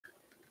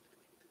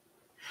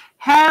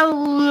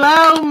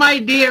Hello, my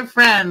dear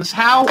friends.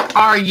 How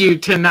are you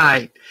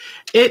tonight?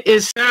 It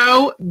is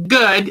so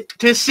good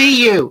to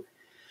see you.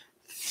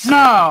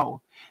 So,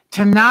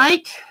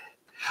 tonight,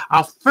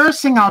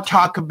 first thing I'll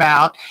talk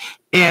about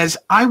is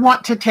I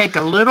want to take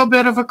a little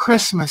bit of a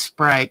Christmas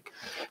break.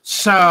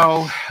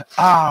 So,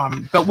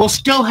 but we'll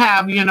still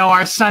have,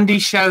 our Sunday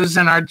shows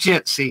and our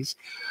gypsies.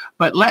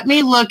 But let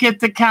me look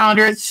at the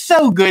calendar. It's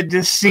so good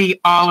to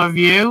see all of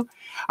you.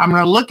 I'm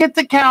going to look at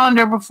the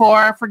calendar before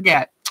I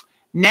forget.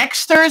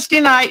 Next Thursday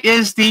night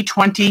is the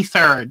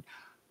 23rd.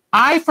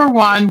 I, for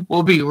one,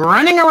 will be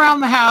running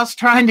around the house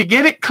trying to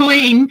get it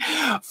clean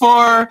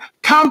for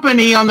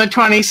company on the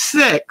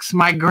 26th.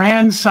 My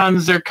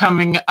grandsons are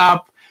coming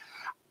up.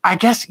 I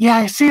guess,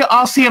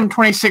 I'll see them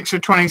 26th or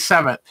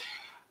 27th.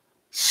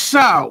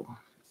 So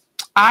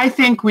I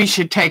think we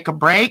should take a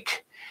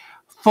break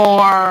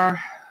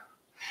for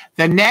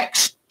the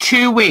next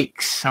 2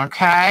 weeks,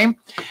 okay?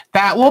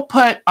 That will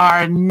put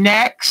our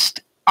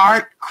next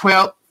art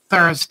quilt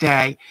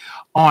Thursday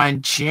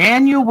on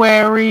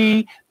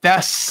January the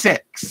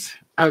 6th,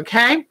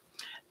 okay?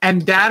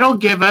 And that'll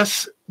give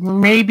us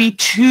maybe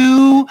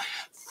 2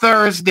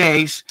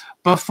 Thursdays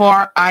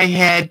before I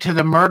head to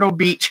the Myrtle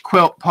Beach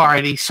quilt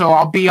party. So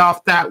I'll be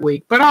off that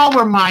week, but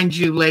I'll remind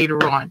you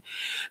later on.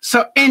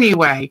 So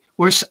anyway,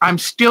 I'm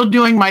still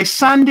doing my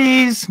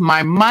Sundays,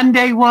 my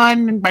Monday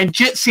one, my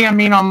Jitsi,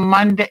 on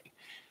Monday.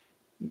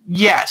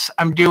 Yes,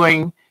 I'm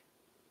doing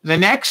the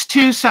next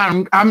 2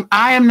 Sundays.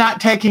 I am not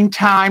taking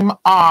time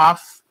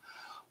off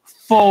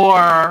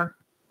for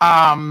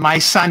my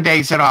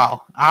Sundays at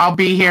all. I'll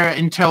be here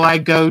until I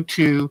go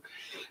to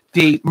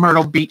the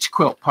Myrtle Beach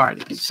quilt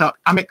party. So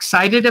I'm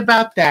excited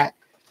about that.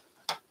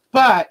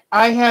 But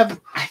I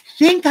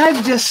think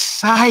I've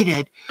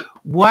decided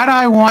what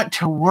I want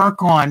to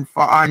work on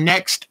for our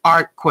next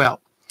art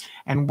quilt.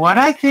 And what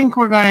I think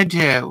we're going to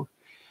do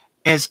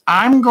is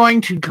I'm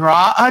going to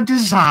draw a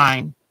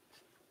design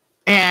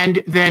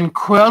and then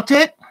quilt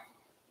it.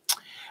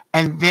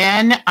 And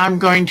then I'm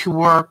going to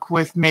work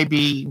with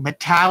maybe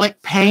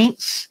metallic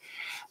paints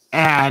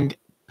and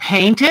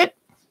paint it.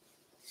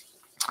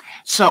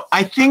 So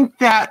I think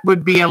that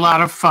would be a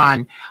lot of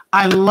fun.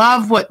 I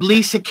love what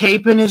Lisa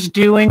Capon is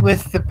doing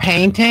with the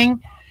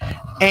painting.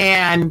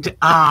 And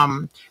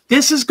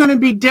this is going to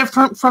be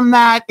different from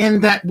that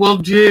in that we'll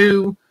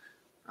do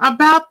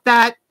about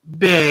that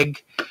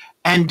big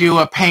and do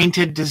a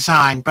painted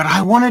design. But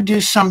I want to do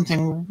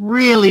something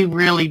really,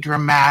 really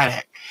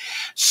dramatic.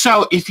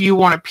 So if you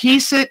want to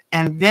piece it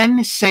and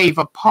then save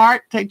a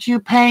part that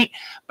you paint,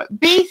 but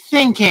be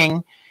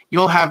thinking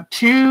you'll have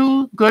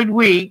 2 good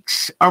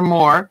weeks or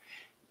more.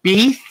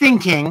 Be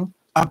thinking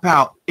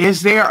about,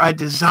 is there a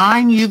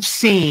design you've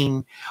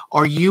seen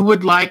or you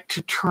would like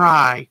to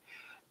try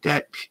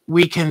that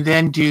we can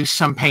then do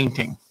some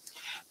painting?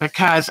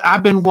 Because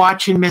I've been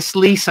watching Miss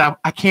Lisa.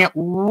 I can't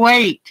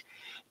wait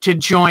to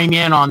join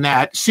in on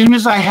that as soon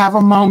as I have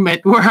a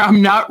moment where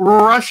I'm not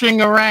rushing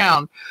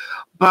around.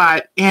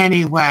 But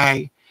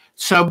anyway,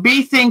 so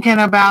be thinking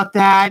about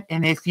that.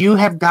 And if you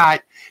have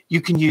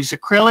you can use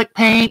acrylic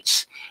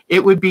paints.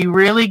 It would be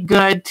really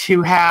good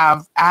to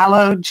have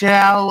aloe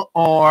gel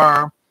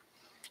or,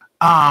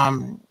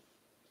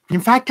 in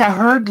fact, I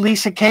heard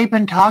Lisa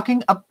Capon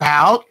talking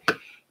about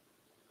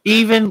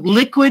even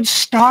liquid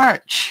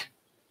starch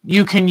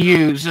you can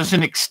use as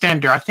an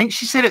extender. I think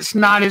she said it's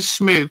not as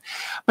smooth,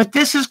 but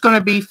this is going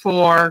to be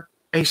for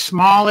a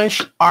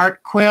smallish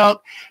art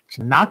quilt. It's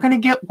not going to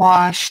get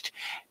washed.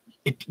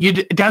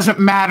 It doesn't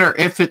matter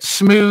if it's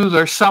smooth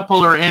or supple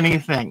or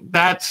anything.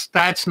 That's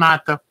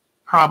not the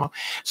problem.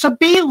 So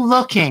be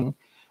looking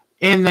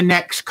in the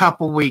next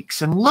couple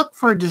weeks and look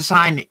for a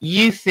design that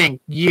you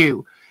think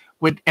you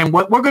would. And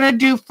what we're going to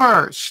do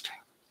first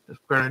is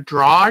we're going to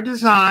draw our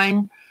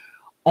design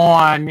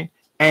on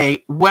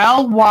a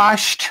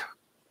well-washed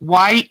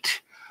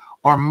white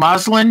or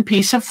muslin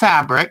piece of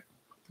fabric,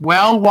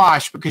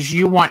 well-washed, because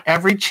you want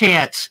every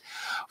chance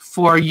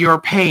for your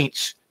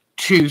paints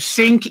to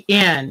sink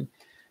in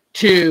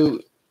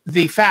to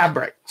the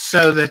fabric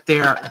so that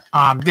they're,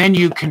 then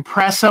you can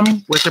press them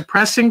with a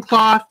pressing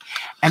cloth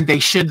and they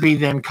should be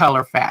then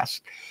color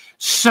fast.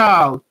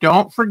 So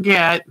don't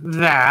forget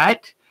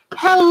that.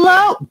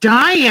 Hello,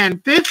 Diane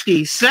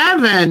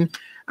 57.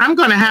 I'm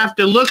going to have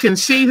to look and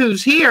see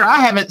who's here. I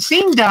haven't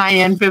seen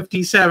Diane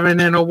 57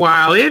 in a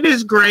while. It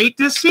is great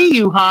to see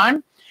you,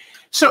 hon.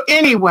 So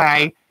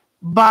anyway,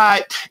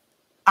 but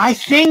I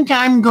think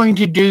I'm going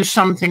to do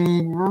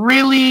something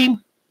really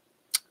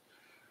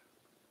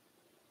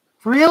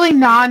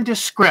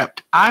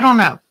nondescript. I don't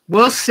know.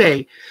 We'll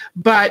see.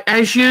 But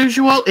as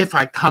usual, if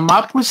I come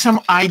up with some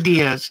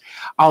ideas,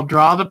 I'll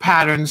draw the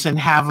patterns and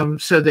have them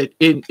so that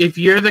if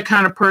you're the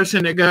kind of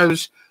person that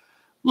goes,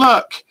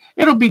 look,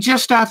 it'll be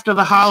just after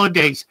the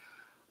holidays.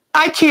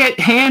 I can't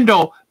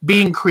handle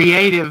being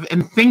creative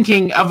and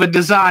thinking of a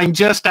design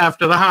just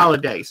after the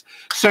holidays.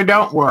 So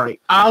don't worry.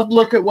 I'll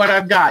look at what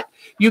I've got.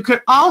 You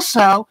could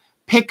also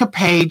pick a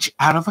page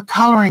out of a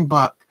coloring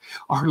book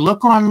or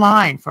look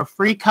online for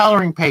free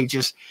coloring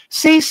pages.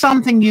 See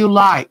something you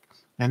like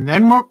And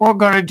then what we're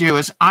going to do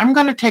is I'm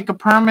going to take a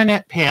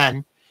permanent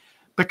pen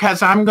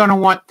because I'm going to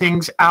want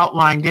things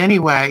outlined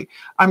anyway.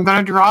 I'm going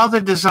to draw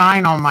the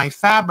design on my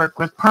fabric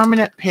with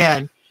permanent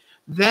pen.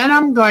 Then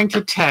I'm going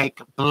to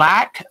take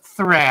black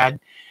thread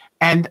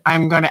and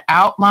I'm going to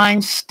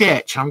outline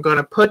stitch. I'm going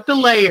to put the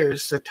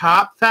layers, the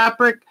top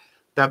fabric,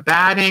 the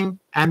batting,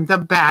 and the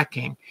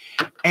backing.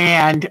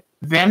 And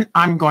then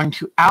I'm going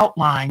to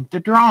outline the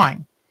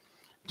drawing.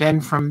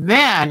 Then from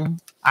then,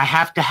 I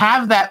have to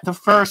have that the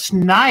first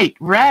night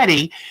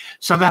ready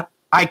so that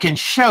I can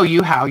show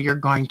you how you're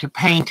going to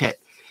paint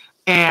it.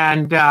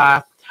 And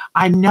I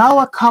know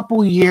a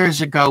couple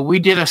years ago we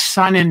did a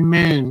sun and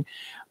moon,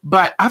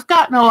 but I've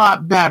gotten a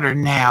lot better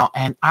now,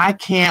 and I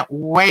can't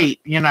wait.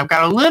 You know, I've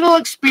got a little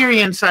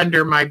experience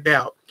under my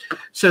belt.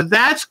 So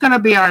that's going to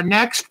be our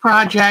next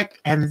project.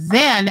 And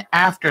then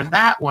after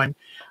that one,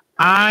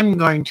 I'm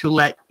going to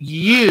let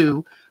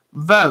you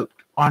vote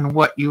on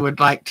what you would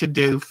like to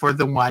do for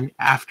the one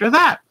after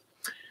that.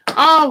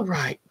 All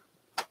right.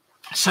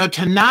 So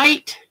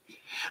tonight,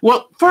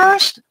 well,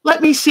 first,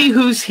 let me see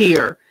who's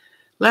here.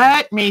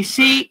 Let me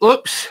see.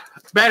 Oops.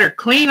 Better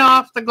clean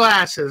off the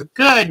glasses.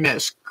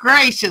 Goodness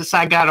gracious,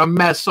 I got a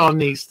mess on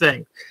these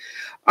things.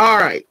 All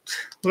right.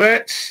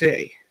 Let's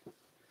see.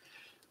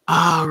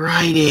 All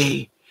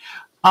righty.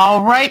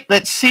 All right.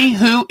 Let's see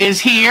who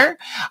is here.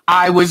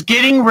 I was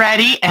getting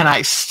ready and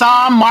I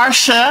saw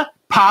Marcia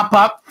pop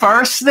up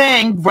first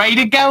thing. Way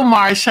to go,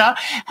 Marcia.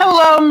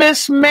 Hello,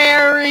 Miss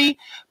Mary.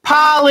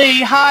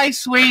 Polly. Hi,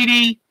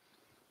 sweetie.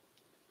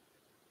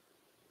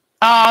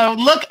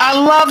 Look, I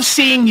love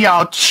seeing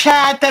y'all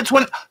chat. That's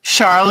what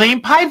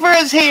Charlene Piper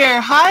is here.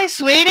 Hi,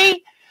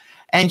 sweetie.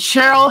 And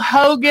Cheryl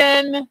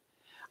Hogan.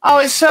 Oh,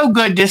 it's so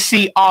good to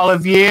see all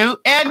of you.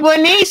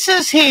 Edwinice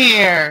is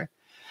here.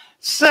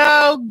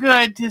 So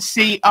good to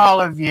see all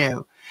of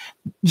you.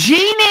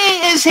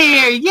 Jeannie is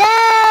here.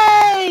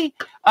 Yay!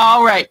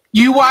 All right.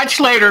 You watch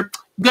later.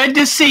 Good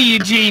to see you,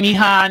 Jeannie,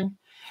 hon.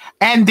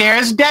 And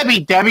there's Debbie.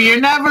 Debbie, you're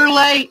never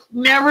late.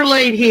 Never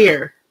late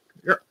here.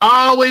 You're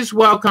always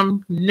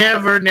welcome.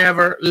 Never,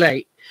 never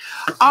late.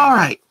 All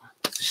right.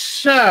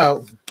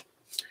 So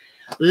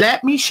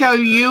let me show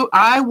you.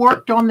 I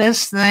worked on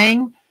this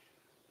thing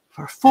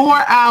for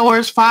 4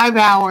 hours, 5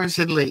 hours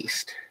at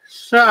least.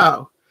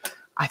 So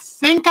I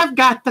think I've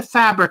got the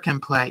fabric in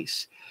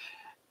place.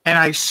 And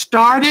I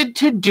started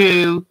to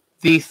do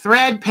the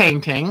thread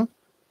painting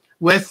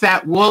with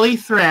that woolly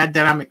thread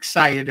that I'm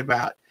excited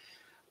about.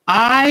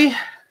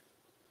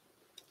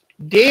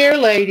 Dear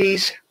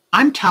ladies,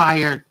 I'm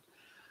tired.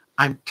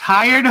 I'm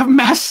tired of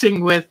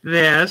messing with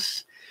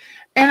this.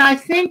 And I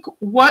think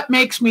what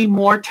makes me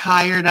more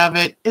tired of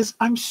it is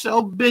I'm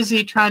so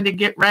busy trying to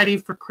get ready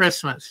for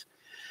Christmas.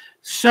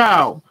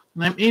 So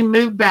let me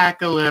move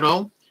back a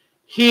little.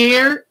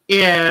 Here it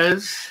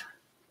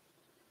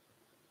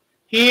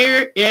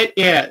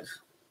is.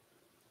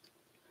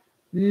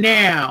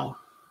 Now,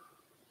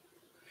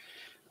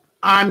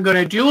 I'm going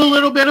to do a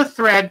little bit of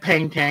thread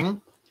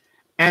painting.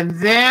 And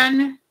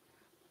then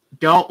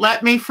don't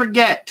let me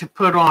forget to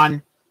put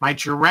on my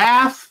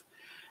giraffe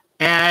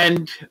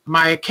and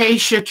my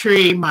acacia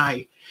tree,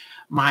 my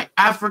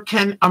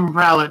African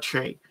umbrella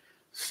tree.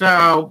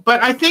 So,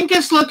 but I think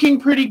it's looking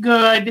pretty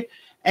good.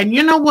 And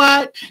you know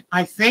what?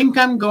 I think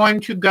I'm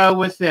going to go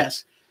with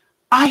this.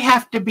 I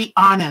have to be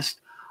honest.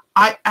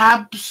 I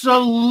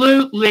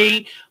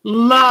absolutely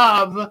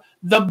love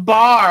the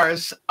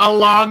bars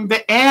along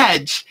the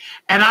edge.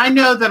 And I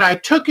know that I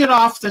took it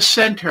off the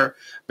center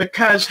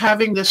because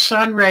having the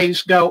sun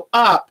rays go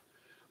up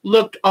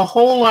looked a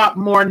whole lot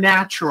more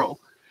natural.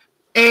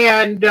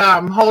 And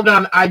hold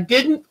on, I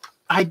didn't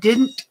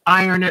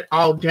iron it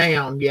all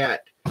down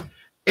yet.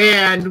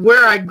 And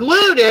where I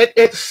glued it,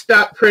 it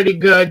stuck pretty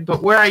good.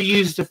 But where I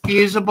used the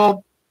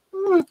fusible,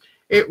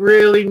 it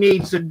really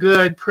needs a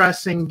good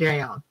pressing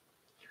down.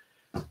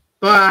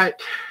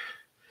 But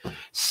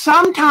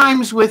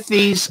sometimes with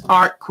these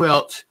art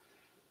quilts,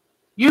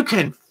 you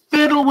can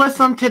fiddle with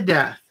them to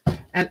death.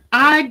 And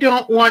I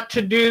don't want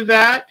to do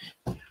that.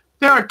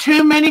 There are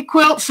too many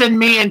quilts in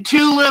me and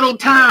too little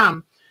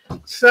time.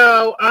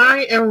 So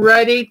I am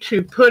ready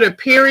to put a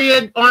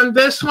period on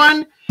this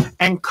one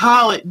and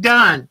call it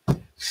done.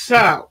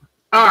 So,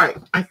 all right,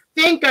 I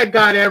think I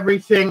got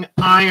everything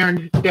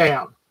ironed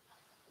down.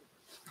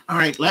 All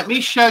right, let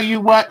me show you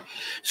what.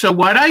 So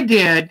what I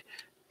did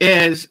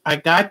is I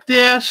got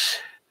this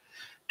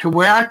to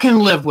where I can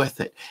live with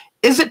it.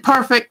 Is it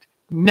perfect?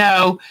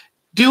 No.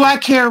 Do I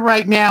care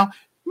right now?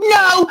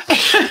 No.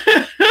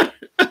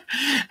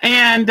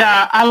 And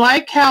I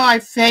like how I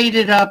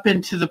faded up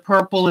into the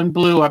purple and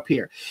blue up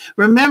here.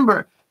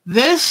 Remember,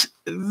 this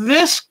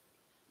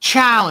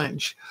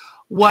challenge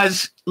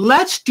was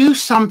let's do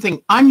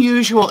something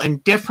unusual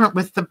and different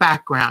with the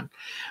background.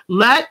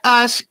 Let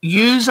us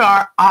use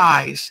our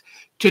eyes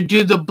to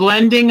do the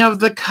blending of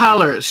the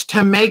colors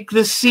to make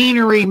the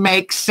scenery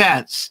make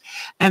sense.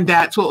 And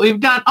that's what we've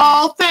done.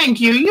 Oh, thank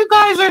you. You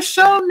guys are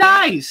so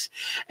nice.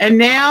 And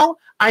now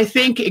I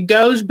think it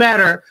goes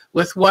better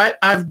with what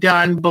I've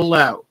done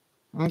below.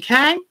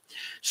 Okay?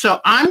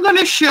 So I'm going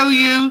to show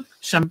you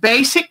some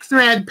basic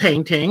thread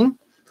painting,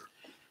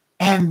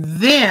 and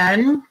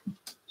then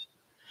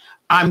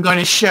I'm going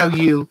to show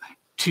you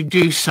to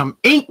do some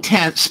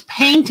Inktense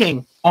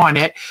painting on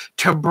it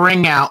to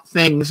bring out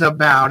things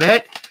about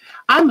it.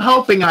 I'm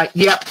hoping I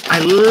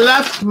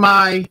left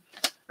my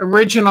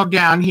original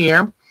down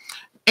here.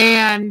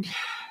 And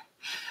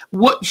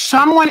what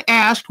someone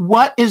asked,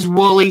 what is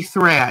woolly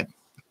thread?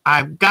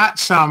 I've got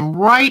some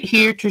right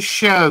here to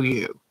show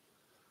you.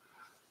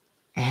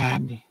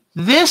 And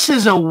this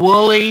is a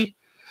woolly,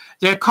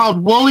 they're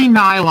called woolly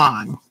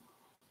nylon.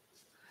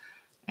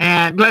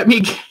 And let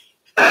me,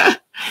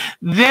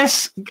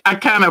 this, I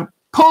kind of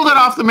pulled it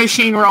off the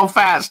machine real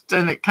fast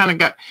and it kind of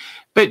got,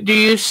 but do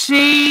you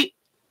see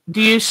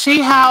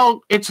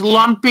how it's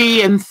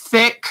lumpy and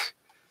thick?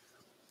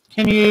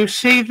 Can you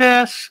see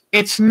this?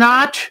 It's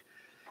not,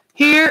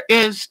 here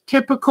is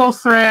typical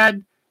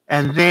thread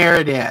and there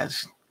it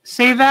is.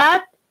 See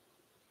that?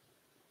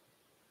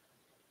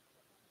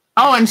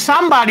 Oh, and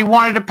somebody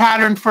wanted a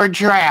pattern for a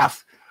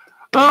giraffe.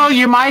 Oh,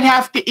 you might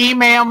have to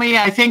email me.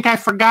 I think I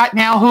forgot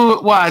now who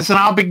it was, and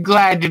I'll be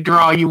glad to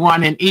draw you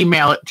one and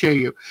email it to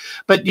you.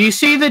 But do you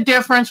see the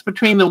difference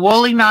between the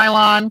woolly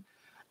nylon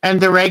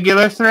and the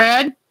regular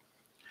thread?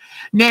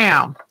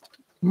 Now,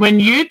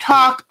 when you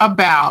talk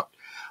about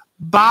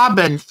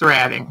bobbin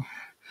threading,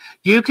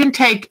 you can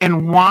take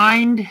and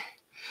wind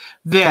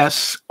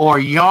this or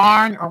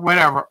yarn or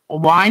whatever,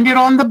 wind it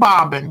on the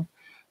bobbin,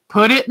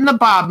 put it in the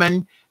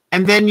bobbin,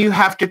 and then you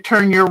have to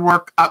turn your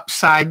work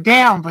upside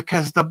down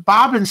because the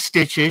bobbin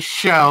stitches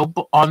show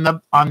on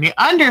the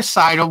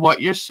underside of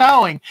what you're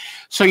sewing.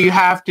 So you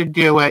have to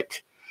do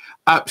it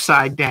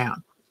upside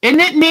down. Isn't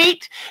it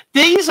neat?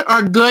 These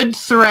are good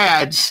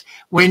threads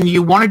when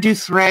you want to do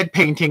thread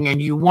painting and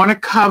you want to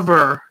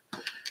cover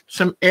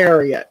some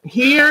area.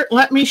 Here,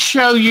 let me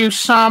show you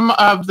some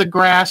of the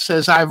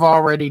grasses I've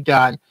already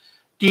done.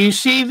 Do you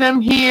see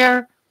them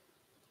here?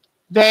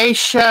 They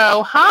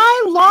show,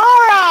 hi,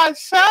 Laura,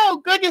 so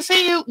good to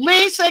see you.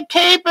 Lisa,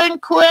 Cape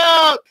and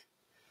Quilt.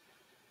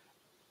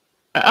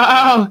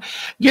 Oh,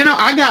 you know,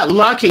 I got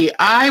lucky.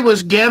 I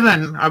was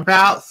given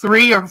about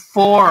 3 or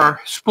 4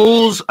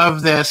 spools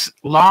of this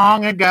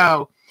long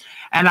ago.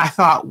 And I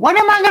thought, what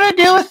am I going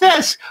to do with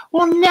this?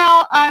 Well,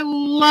 now I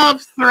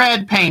love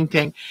thread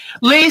painting.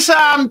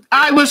 Lisa,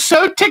 I was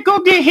so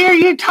tickled to hear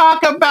you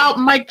talk about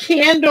my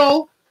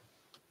candle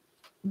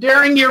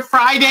during your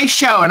Friday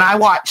show, and I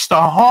watched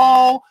the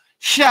whole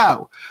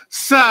show.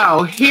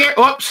 So here,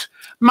 oops,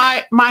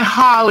 my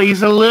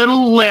holly's a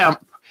little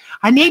limp.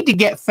 I need to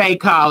get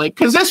fake holly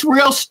because this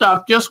real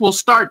stuff just will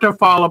start to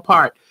fall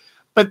apart.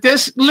 But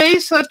this,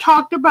 Lisa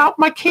talked about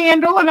my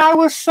candle, and I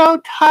was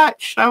so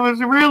touched. I was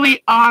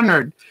really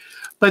honored.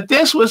 But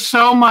this was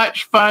so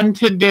much fun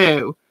to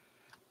do.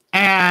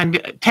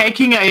 And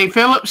taking a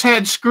Phillips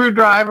head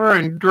screwdriver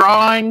and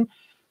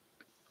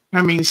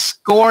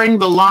scoring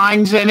the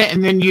lines in it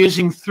and then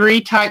using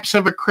 3 types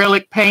of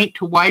acrylic paint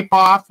to wipe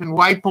off and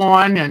wipe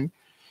on. And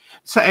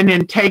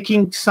then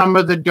taking some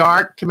of the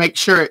dark to make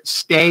sure it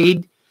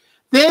stayed.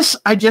 This,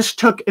 I just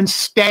took and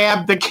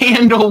stabbed the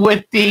candle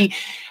with the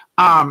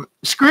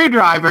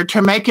screwdriver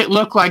to make it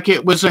look like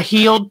it was a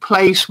healed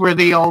place where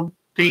the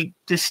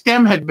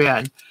stem had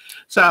been.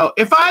 So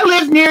if I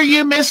lived near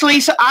you, Miss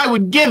Lisa, I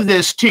would give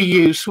this to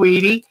you,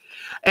 sweetie.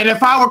 And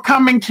if I were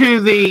coming to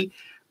the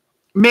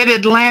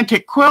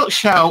Mid-Atlantic Quilt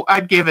Show,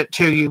 I'd give it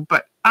to you.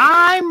 But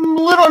I'm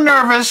a little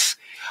nervous,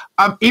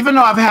 even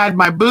though I've had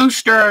my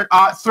booster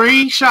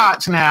 3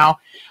 shots now,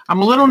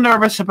 I'm a little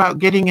nervous about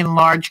getting in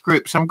large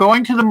groups. I'm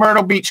going to the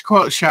Myrtle Beach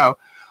Quilt Show,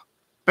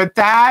 but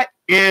that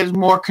is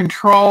more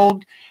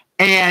controlled,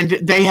 and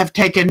they have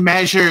taken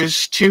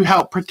measures to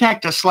help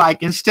protect us.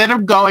 Like, instead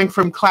of going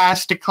from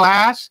class to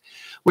class,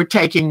 we're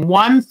taking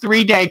 1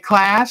 3-day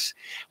class.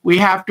 We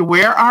have to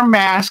wear our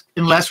mask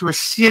unless we're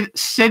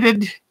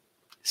seated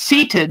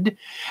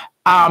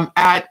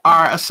at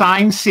our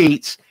assigned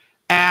seats,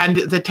 and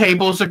the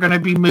tables are going to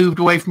be moved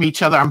away from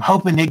each other. I'm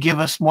hoping they give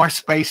us more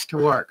space to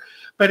work.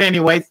 But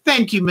anyway,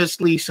 thank you, Miss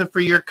Lisa, for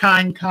your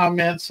kind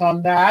comments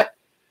on that.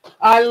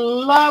 I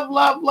love,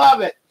 love,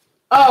 love it.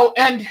 Oh,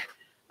 and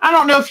I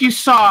don't know if you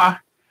saw,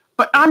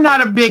 but I'm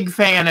not a big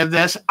fan of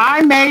this.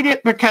 I made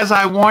it because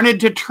I wanted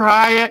to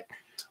try it.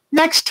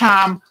 Next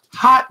time,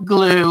 hot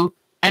glue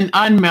and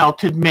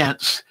unmelted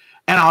mints,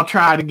 and I'll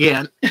try it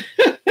again.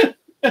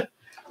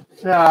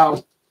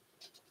 So,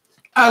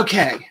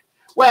 okay.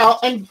 Well,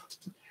 and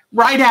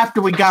right after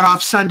we got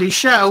off Sunday's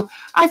show,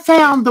 I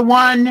found the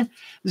one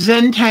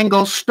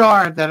Zentangle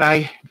star that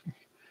I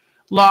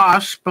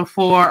lost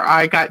before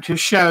I got to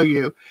show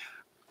you.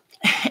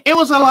 It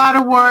was a lot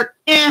of work.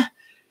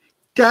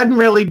 Doesn't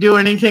really do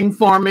anything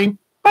for me,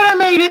 but I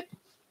made it.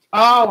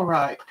 All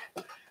right.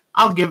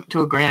 I'll give it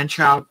to a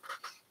grandchild.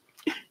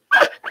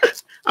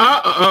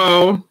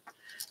 Uh-oh.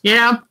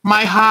 Yeah,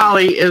 my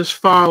holly is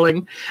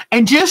falling.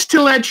 And just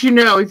to let you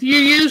know, if you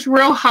use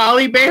real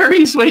holly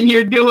berries when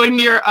you're doing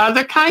your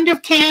other kind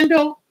of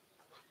candle,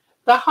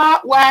 the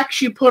hot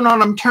wax you put on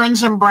them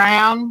turns them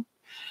brown.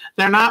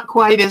 They're not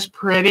quite as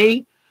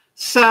pretty.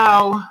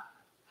 So,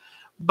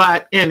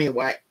 but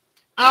anyway,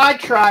 I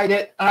tried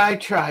it.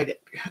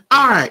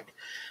 All right.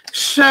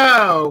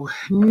 So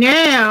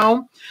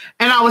now,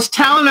 and I was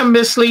telling them,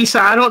 Miss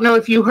Lisa, I don't know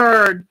if you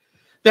heard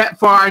that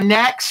for our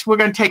next, we're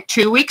going to take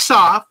 2 weeks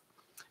off.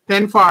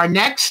 Then for our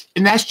next,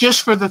 and that's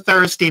just for the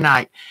Thursday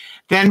night.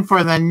 Then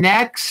for the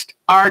next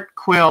Art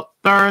Quilt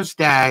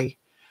Thursday,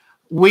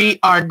 we're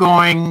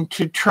going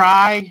to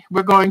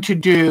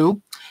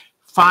do,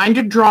 find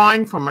a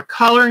drawing from a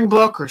coloring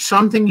book or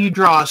something you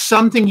draw,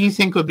 something you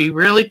think would be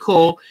really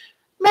cool.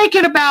 Make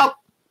it about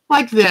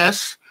like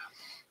this.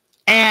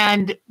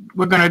 And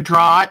we're going to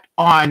draw it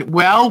on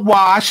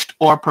well-washed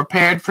or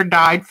prepared for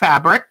dyed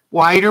fabric,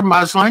 white or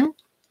muslin.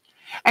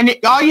 And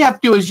all you have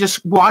to do is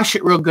just wash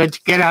it real good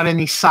to get out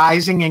any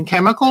sizing and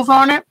chemicals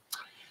on it.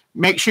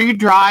 Make sure you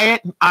dry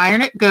it and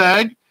iron it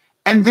good.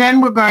 And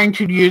then we're going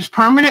to use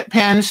permanent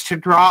pens to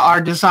draw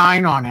our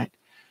design on it.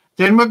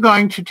 Then we're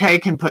going to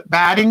take and put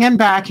batting and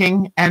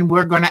backing, and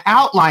we're going to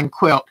outline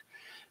quilt.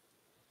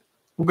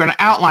 We're going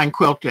to outline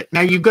quilt it.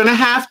 Now, you're going to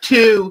have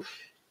to,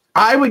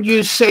 I would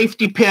use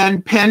safety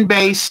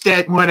pen-based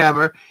it,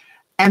 whatever.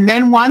 And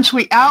then once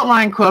we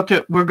outline quilt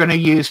it, we're going to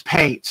use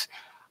paints.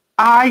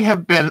 I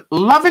have been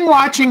loving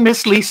watching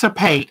Miss Lisa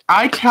paint.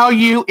 I tell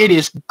you, it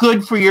is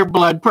good for your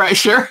blood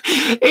pressure.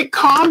 It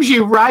calms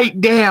you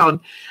right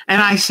down.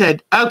 And I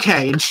said,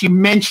 okay. And she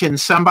mentioned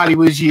somebody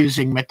was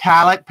using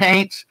metallic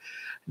paints.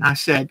 And I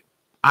said,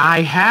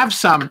 I have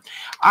some.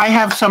 I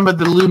have some of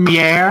the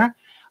Lumiere,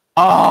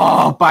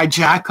 by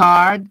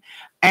Jacquard.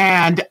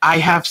 And I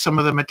have some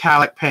of the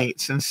metallic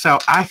paints. And so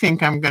I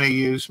think I'm going to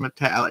use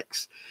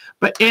metallics.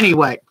 But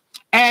anyway,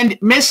 and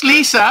Miss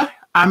Lisa,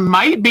 I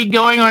might be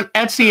going on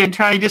Etsy and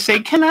trying to say,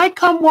 can I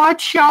come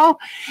watch y'all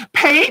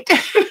paint?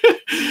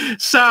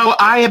 So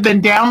I have been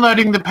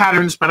downloading the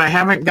patterns, but I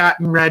haven't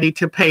gotten ready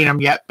to paint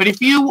them yet. But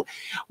if you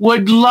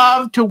would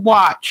love to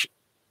watch,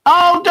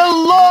 oh,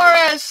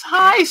 Dolores,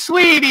 hi,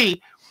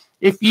 sweetie.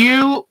 If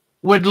you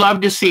would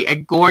love to see a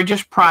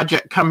gorgeous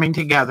project coming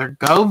together,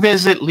 go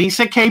visit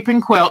Lisa Cape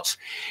and Quilts.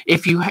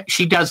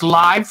 She does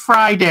live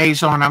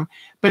Fridays on them,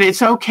 but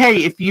it's okay.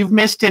 If you've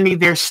missed any,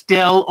 they're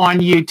still on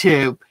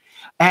YouTube.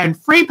 And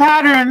free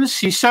patterns,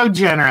 she's so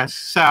generous.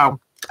 So,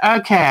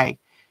 okay.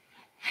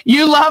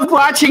 You loved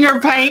watching her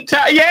paint?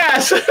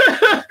 Yes.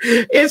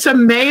 It's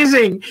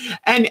amazing.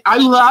 And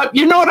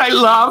you know what I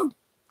love?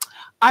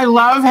 I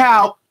love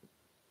how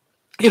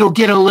it'll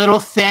get a little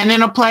thin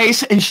in a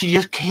place, and she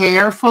just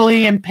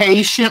carefully and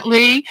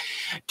patiently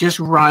just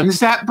runs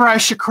that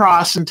brush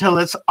across until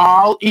it's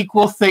all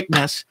equal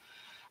thickness.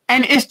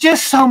 And it's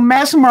just so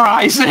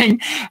mesmerizing.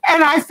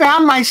 And I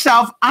found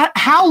myself,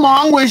 how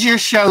long was your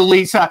show,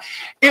 Lisa?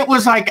 It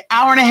was like an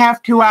hour and a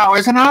half, 2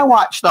 hours, and I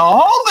watched the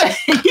whole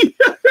thing.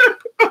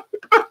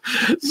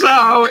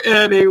 So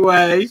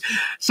anyway,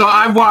 so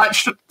I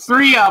watched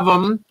 3 of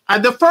them.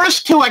 The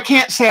first 2, I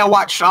can't say I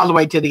watched all the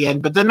way to the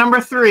end, but the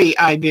number 3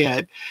 I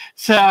did.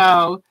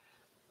 So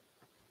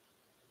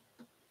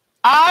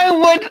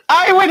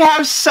I would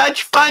have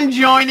such fun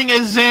joining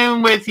a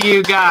Zoom with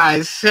you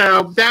guys.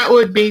 So that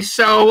would be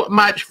so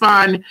much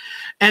fun.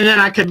 And then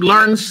I could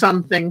learn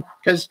something,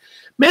 because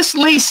Miss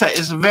Lisa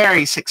is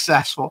very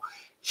successful.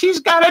 She's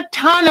got a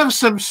ton of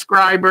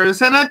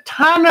subscribers and a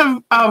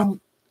ton of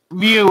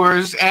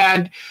viewers,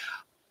 and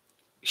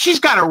she's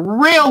got a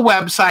real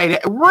website,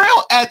 a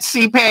real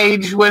Etsy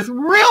page with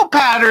real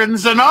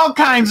patterns and all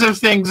kinds of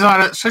things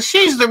on it. So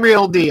she's the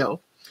real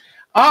deal.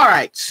 All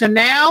right. So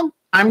now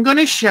I'm going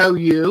to show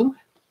you,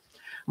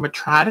 I'm going to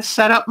try to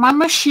set up my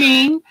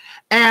machine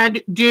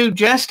and do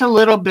just a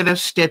little bit of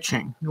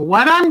stitching.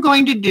 What I'm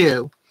going to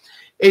do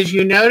is,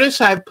 you notice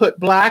I've put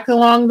black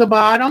along the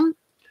bottom,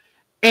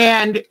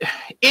 and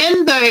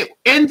in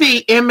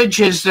the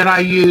images that I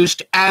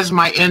used as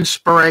my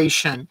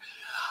inspiration,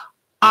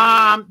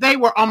 they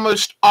were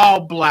almost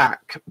all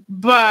black,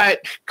 but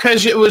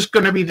because it was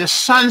going to be, the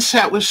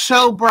sunset was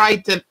so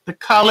bright that the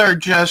color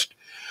just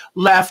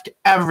left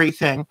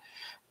everything.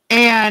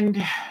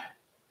 And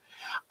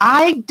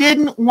I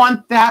didn't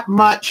want that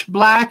much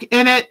black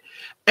in it.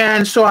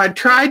 And so I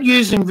tried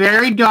using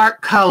very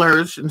dark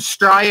colors and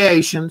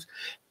striations,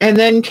 and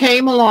then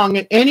came along,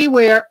 and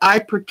anywhere I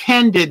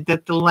pretended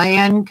that the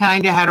land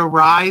kind of had a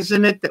rise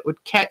in it that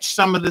would catch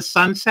some of the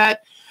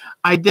sunset,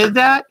 I did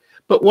that.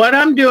 But what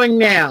I'm doing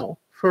now,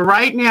 for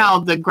right now,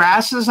 the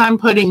grasses I'm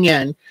putting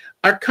in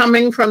are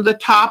coming from the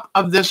top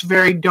of this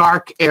very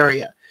dark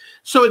area.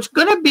 So it's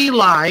going to be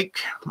like,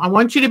 I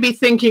want you to be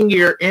thinking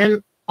you're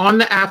on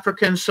the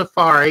African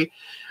safari,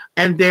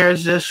 and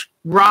there's this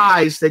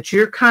rise that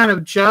you're kind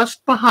of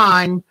just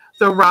behind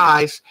the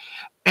rise,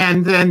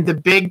 and then the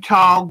big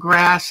tall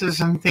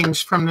grasses and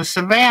things from the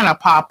savannah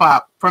pop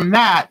up from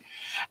that.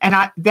 And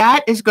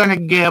that is going to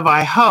give,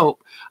 I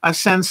hope, a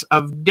sense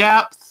of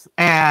depth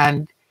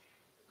and,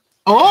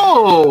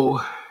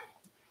 oh,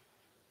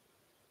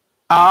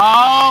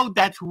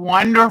 that's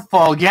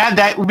wonderful. Yeah,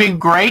 that would be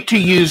great to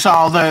use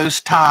all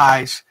those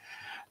ties.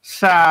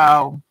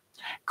 So,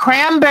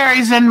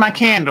 cranberries in my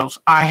candles.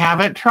 I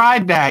haven't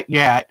tried that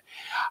yet.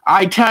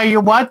 I tell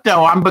you what,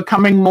 though, I'm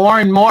becoming more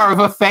and more of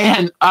a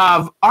fan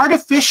of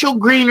artificial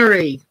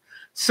greenery.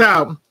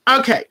 So,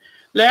 okay,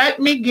 let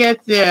me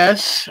get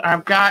this.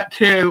 I've got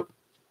to.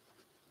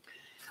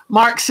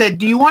 Mark said,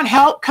 do you want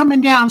help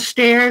coming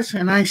downstairs?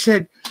 And I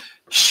said,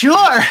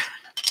 sure.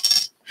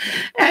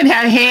 And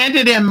I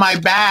handed him my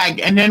bag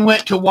and then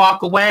went to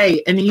walk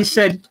away. And he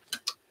said,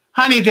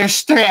 honey,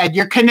 there's thread.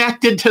 You're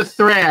connected to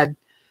thread.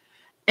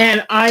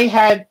 And I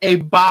had a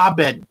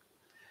bobbin.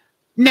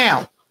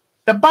 Now,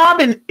 the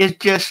bobbin is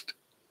just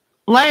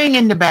laying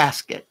in the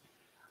basket.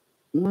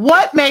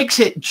 What makes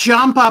it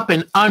jump up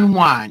and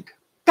unwind?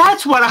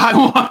 That's what I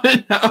want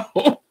to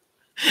know.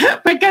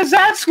 Because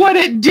that's what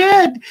it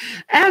did.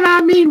 And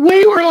I mean,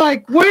 we were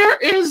like, where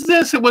is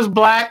this? It was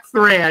black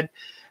thread.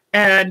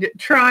 And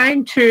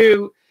trying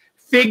to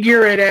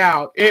figure it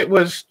out, it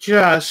was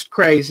just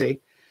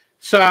crazy.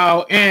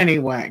 So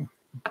anyway,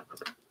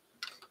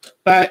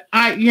 but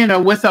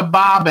with a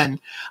bobbin,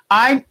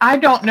 I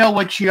don't know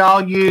what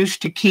y'all use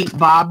to keep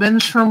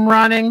bobbins from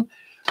running,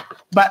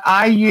 but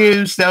I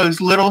use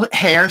those little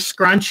hair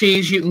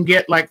scrunchies you can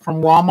get like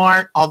from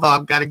Walmart, although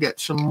I've got to get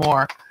some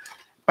more.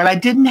 But I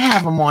didn't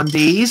have them on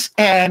these,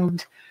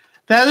 and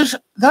those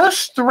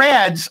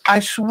threads, I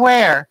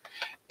swear,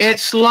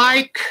 it's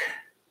like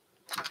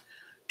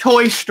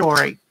Toy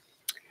Story.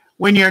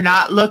 When you're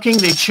not looking,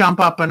 they jump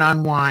up and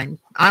unwind.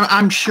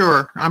 I'm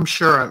sure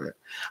of it.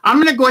 I'm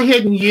going to go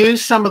ahead and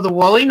use some of the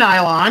woolly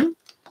nylon,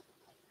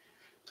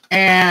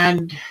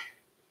 and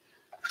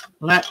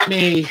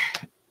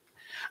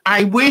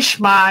I wish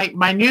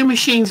my new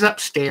machine's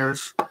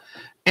upstairs,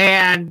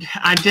 and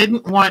I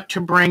didn't want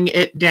to bring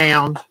it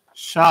down.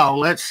 So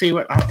let's see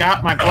what I've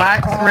got. My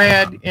black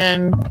thread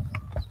in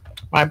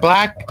my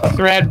black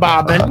thread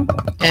bobbin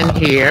in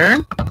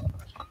here.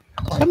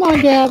 Come on,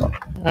 Deb.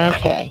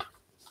 Okay.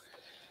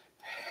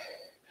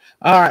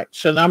 All right.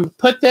 So I'm going to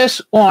put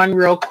this on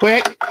real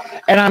quick.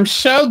 And I'm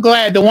so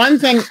glad. The one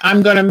thing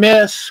I'm going to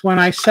miss when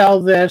I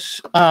sell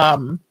this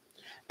Elna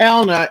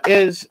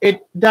is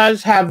it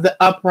does have the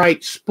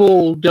upright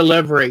spool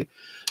delivery.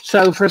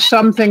 So for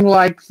something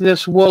like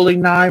this woolly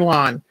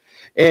nylon,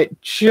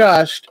 it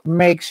just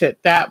makes it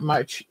that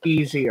much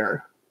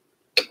easier.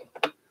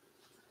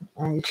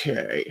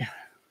 Okay.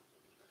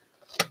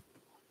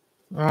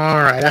 All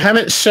right. I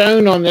haven't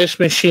sewn on this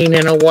machine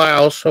in a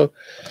while, so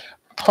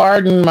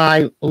pardon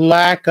my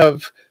lack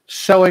of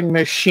sewing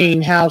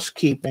machine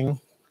housekeeping.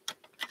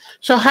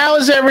 So how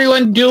is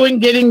everyone doing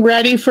getting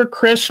ready for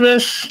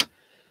Christmas?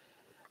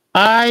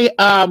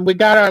 We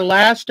got our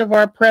last of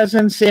our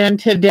presents in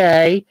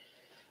today,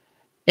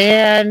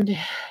 and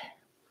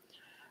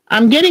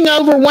I'm getting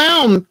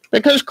overwhelmed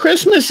because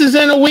Christmas is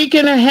in a week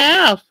and a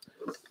half,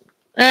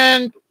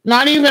 and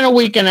not even a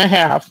week and a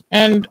half.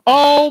 And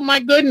oh my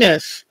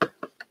goodness.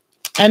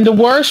 And the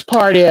worst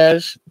part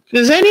is,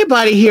 does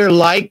anybody here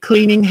like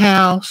cleaning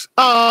house?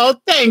 Oh,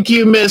 thank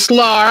you, Miss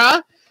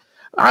Laura.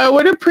 I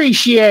would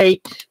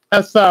appreciate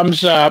a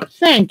thumbs up.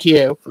 Thank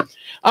you.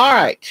 All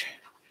right.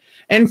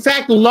 In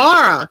fact,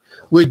 Laura,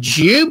 would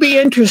you be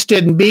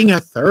interested in being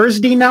a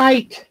Thursday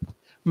night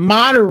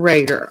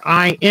moderator?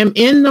 I am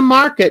in the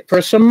market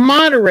for some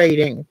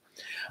moderating.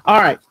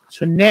 All right.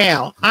 So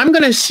now I'm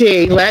going to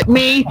see. Let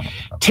me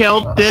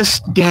tilt this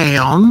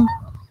down.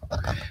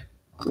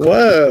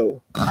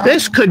 Whoa.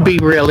 This could be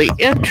really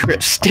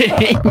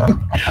interesting.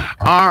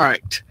 All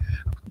right.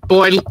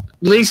 Boy,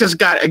 Lisa's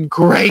got a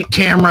great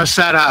camera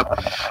set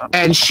up,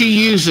 and she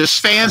uses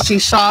fancy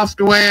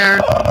software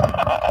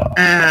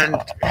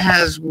and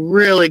has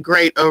really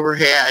great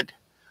overhead.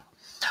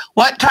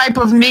 What type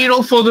of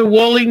needle for the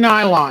woolly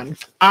nylon?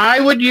 I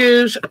would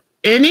use,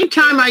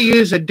 anytime I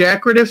use a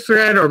decorative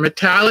thread or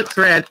metallic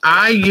thread,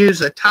 I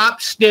use a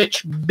top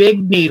stitch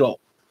big needle.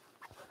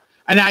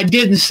 And I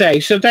didn't say,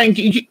 so thank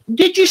you.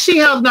 Did you see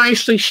how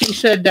nicely she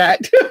said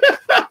that?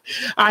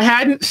 I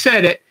hadn't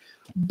said it,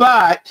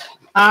 but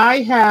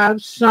I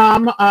have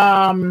some,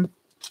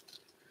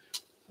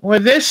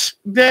 this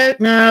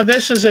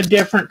is a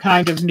different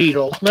kind of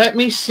needle. Let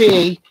me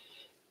see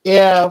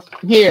if,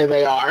 here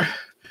they are.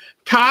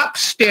 Top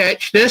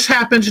stitch, this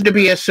happens to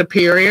be a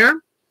superior.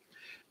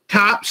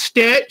 Top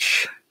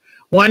stitch,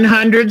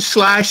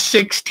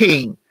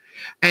 100/16.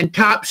 And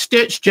top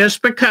stitch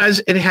just because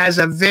it has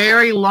a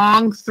very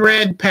long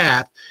thread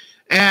path.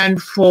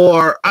 And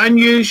for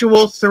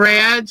unusual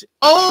threads,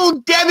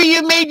 oh, Debbie,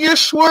 you made your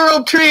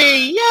swirl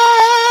tree.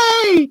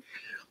 Yay!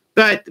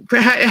 But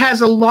it has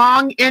a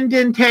long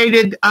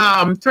indentated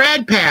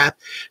thread path,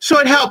 so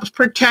it helps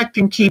protect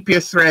and keep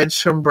your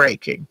threads from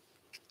breaking.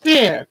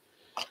 There.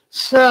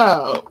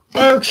 So,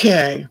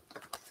 okay.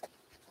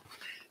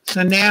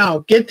 So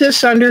now get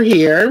this under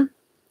here.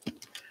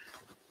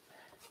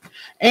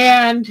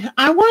 And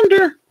I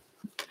wonder,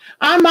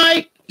 I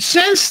might,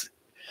 since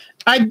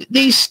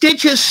these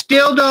stitches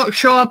still don't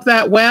show up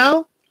that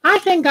well, I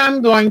think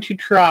I'm going to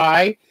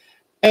try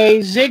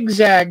a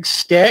zigzag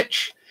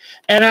stitch,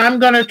 and I'm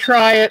going to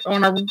try it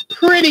on a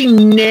pretty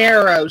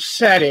narrow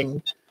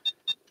setting.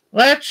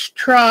 Let's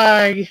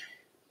try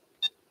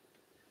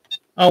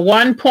a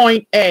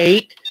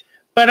 1.8,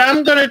 but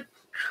I'm going to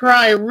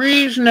try a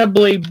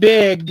reasonably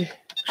big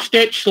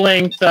stitch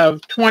length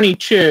of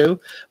 22.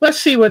 Let's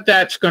see what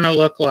that's going to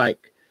look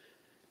like.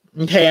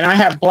 Okay, and I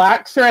have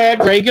black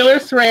thread, regular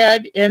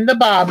thread in the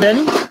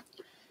bobbin,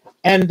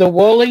 and the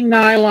woolly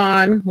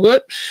nylon.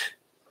 Whoops,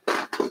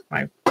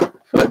 my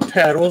foot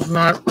pedal's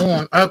not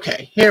on.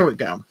 Okay, here we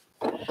go.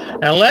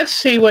 Now let's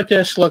see what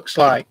this looks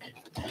like.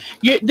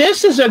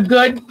 This is a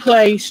good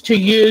place to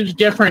use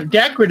different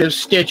decorative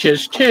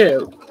stitches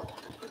too,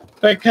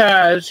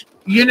 because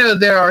you know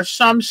there are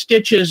some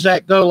stitches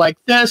that go like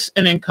this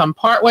and then come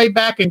partway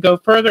back and go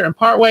further and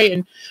partway,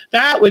 and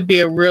that would be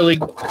a really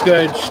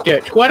good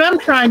stitch. What I'm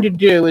trying to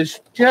do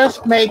is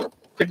just make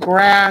the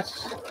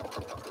grass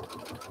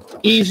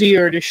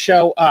easier to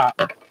show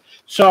up.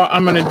 So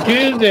I'm going to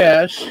do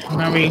this.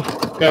 Let me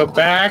go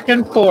back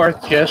and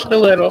forth just a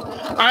little.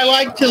 I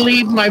like to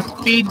leave my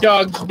feed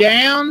dogs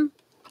down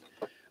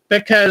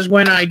because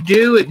when I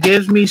do, it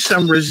gives me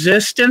some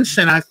resistance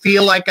and I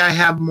feel like I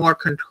have more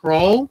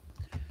control.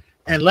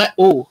 And let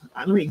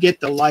me get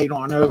the light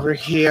on over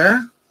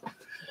here.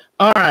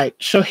 All right,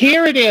 so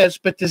here it is,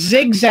 but the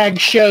zigzag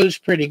shows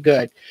pretty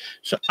good.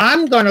 So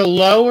I'm going to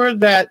lower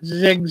that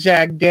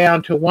zigzag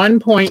down to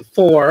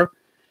 1.4.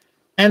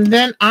 And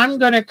then I'm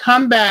going to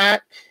come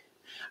back.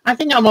 I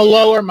think I'm going to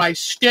lower my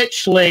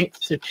stitch length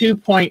to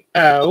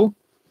 2.0.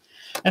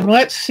 And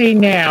let's see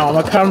now. I'm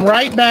going to come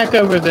right back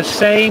over the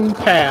same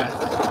path.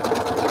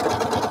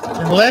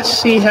 And let's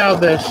see how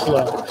this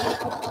looks.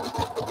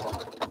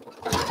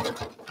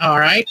 All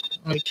right.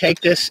 Let me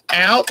take this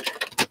out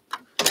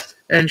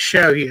and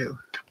show you.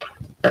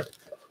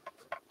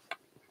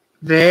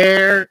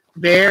 There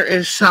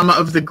is some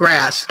of the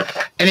grass.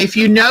 And if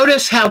you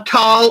notice how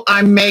tall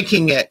I'm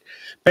making it,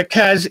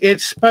 because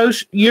it's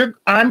supposed,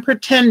 I'm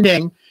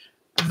pretending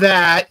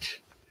that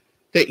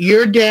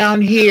you're down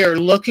here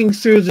looking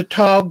through the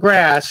tall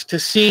grass to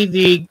see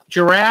the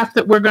giraffe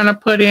that we're going to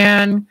put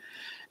in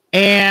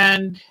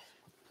and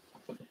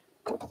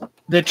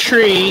the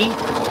tree,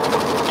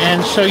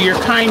 and so you're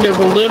kind of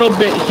a little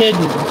bit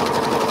hidden.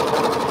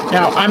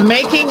 Now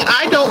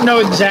I don't know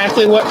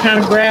exactly what kind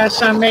of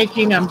grass I'm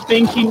making. I'm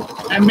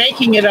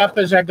making it up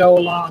as I go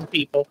along,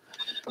 people.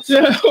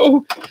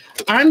 So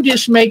I'm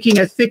just making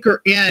a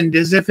thicker end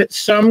as if it's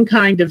some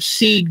kind of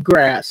seed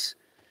grass.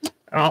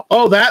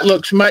 Oh, that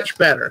looks much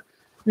better.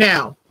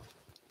 Now,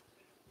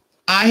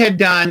 I had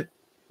done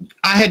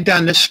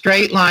the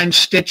straight line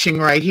stitching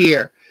right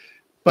here.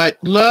 But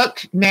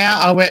look, now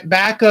I went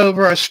back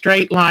over a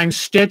straight line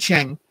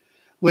stitching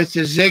with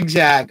the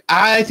zigzag.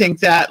 I think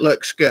that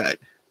looks good.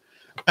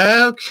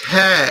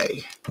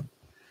 Okay.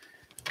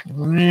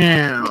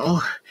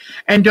 Now,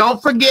 and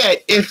don't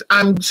forget,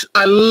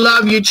 I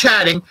love you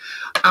chatting.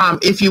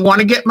 If you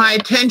want to get my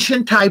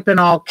attention, type in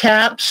all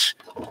caps,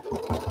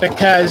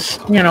 because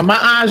you know my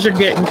eyes are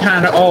getting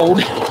kind of old,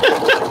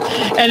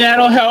 and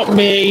that'll help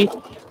me.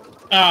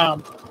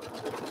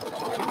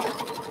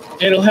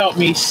 It'll help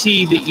me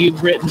see that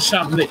you've written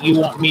something that you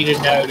want me to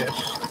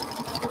notice.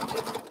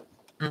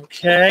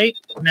 Okay,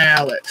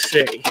 now let's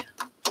see.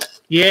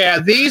 Yeah,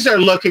 these are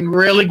looking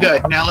really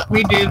good. Now let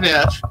me do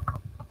this.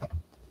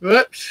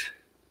 Whoops.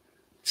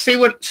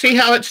 See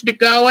how it's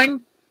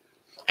going?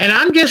 And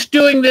I'm just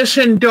doing this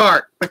in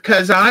dark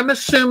because I'm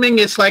assuming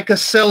it's like a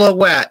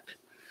silhouette.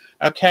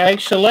 Okay,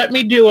 so let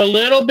me do a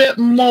little bit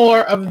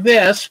more of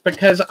this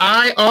because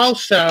I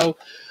also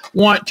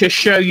want to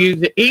show you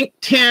the ink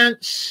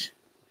tints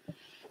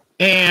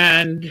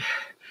and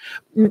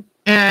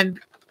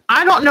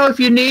I don't know if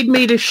you need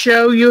me to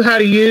show you how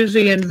to use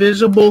the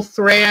invisible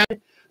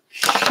thread.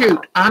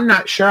 Shoot, I'm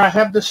not sure. I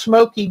have the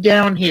smoky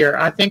down here.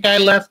 I think I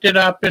left it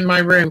up in my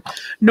room.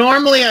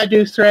 Normally, I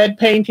do thread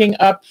painting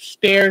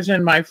upstairs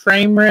in my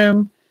frame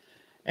room.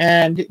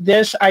 And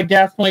this, I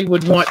definitely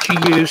would want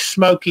to use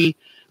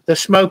the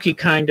smoky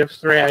kind of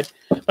thread.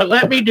 But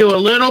let me do a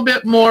little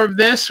bit more of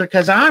this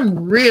because I'm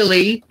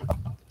really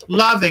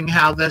loving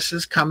how this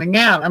is coming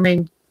out. I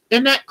mean,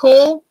 isn't that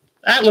cool?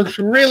 That looks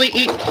really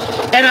easy.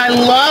 And I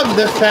love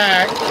the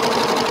fact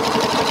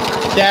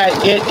that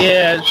it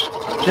is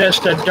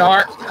just a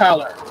dark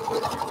color.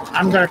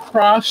 I'm going to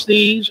cross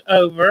these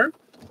over.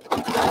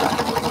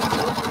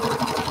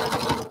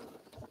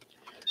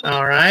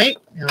 All right.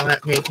 Now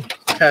let me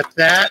cut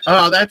that.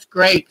 Oh, that's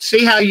great.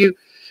 See how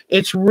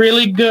it's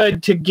really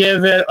good to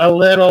give it a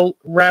little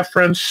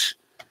reference.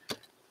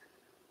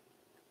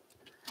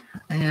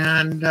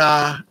 And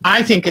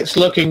I think it's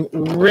looking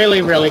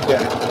really, really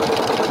good.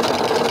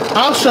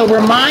 Also,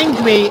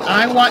 remind me,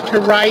 I want to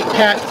write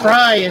Pat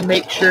Fry and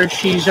make sure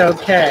she's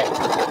okay.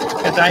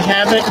 Because I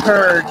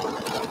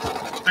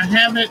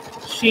haven't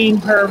seen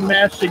her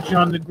message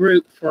on the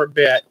group for a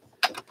bit.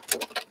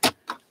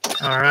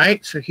 All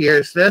right, so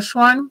here's this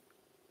one.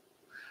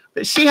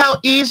 But see how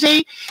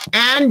easy?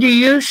 And do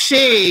you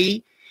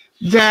see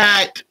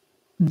that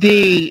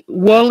the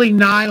woolly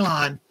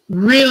nylon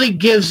really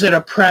gives it a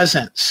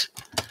presence?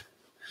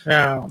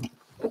 So,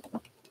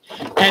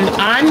 and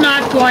I'm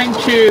going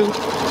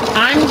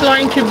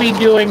to be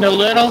doing a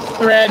little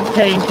thread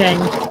painting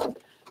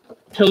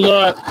to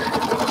look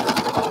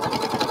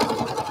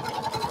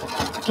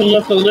to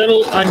look a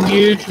little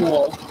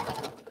unusual,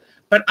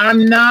 but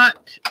I'm not,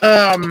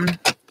 I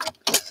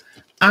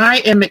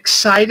am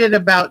excited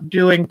about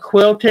doing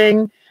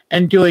quilting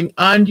and doing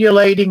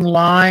undulating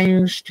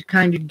lines to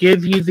kind of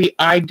give you the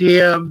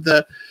idea of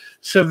the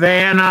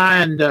savanna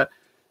and the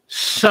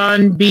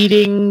sun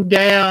beating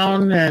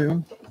down.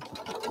 And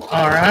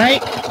all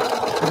right,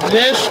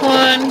 this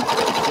one,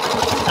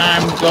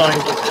 I'm going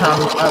to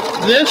come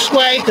up this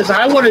way because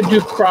I want to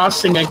do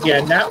crossing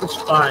again. That was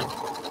fun.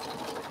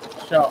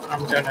 So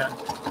I'm going to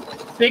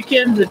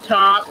thicken the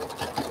top.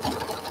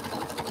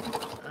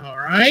 All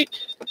right.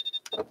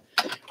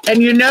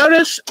 And you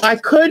notice I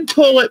could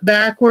pull it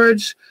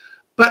backwards,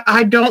 but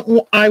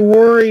I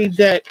worry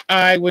that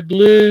I would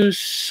lose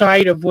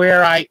sight of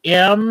where I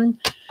am,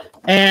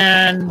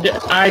 and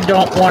I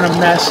don't want to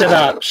mess it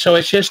up. So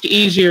it's just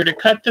easier to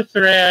cut the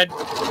thread,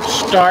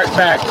 start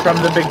back from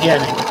the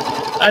beginning.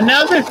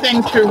 Another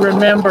thing to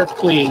remember,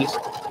 please,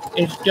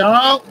 is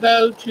don't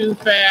go too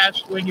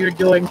fast when you're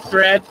doing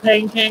thread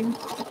painting.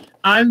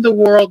 I'm the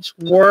world's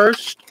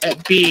worst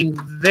at being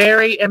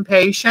very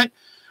impatient.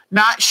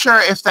 Not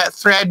sure if that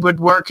thread would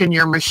work in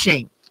your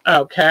machine.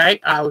 Okay,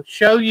 I'll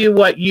show you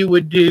what you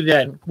would do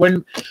then.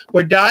 When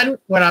we're done,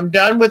 when I'm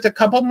done with a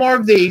couple more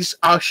of these,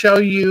 I'll show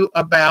you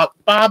about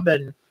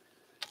bobbin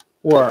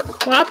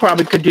work. Well, I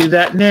probably could do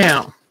that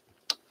now.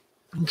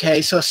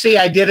 Okay, so see,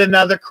 I did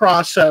another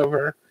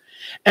crossover.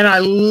 And I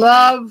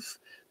love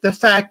the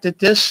fact that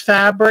this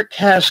fabric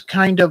has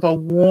kind of a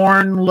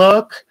worn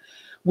look,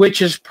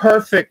 which is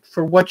perfect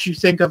for what you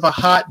think of a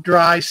hot,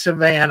 dry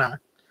savanna.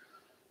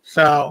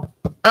 So,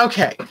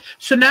 okay.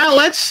 So now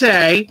let's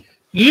say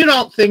you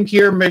don't think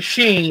your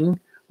machine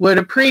would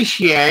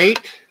appreciate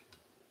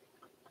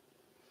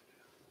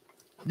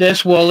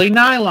this woolly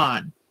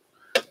nylon.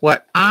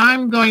 What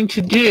I'm going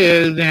to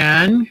do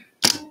then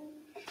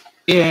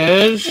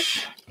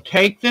is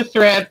take the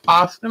thread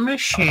off the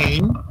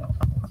machine.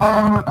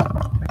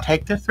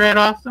 Take the thread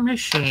off the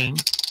machine,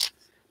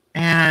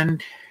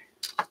 and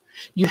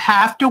you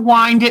have to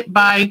wind it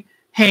by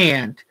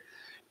hand.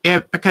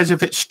 Because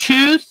if it's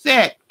too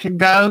thick to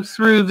go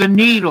through the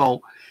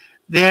needle,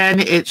 then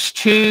it's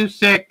too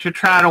thick to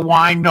try to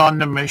wind on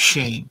the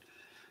machine.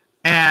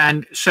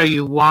 And so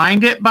you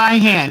wind it by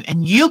hand,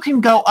 and you can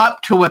go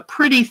up to a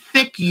pretty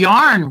thick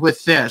yarn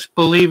with this,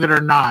 believe it or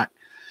not.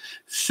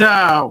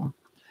 So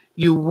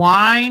you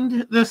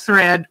wind the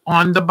thread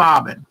on the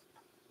bobbin.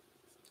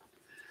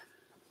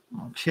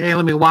 Okay,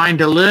 let me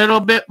wind a little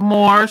bit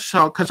more,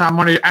 because I'm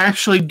going to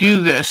actually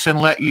do this and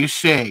let you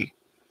see.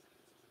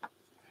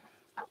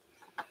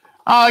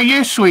 Oh,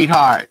 you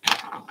sweetheart.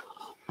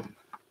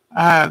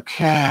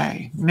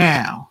 Okay,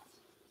 now,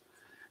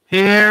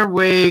 here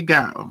we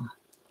go.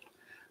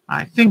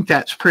 I think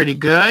that's pretty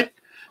good.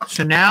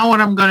 So now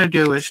what I'm going to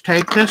do is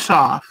take this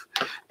off,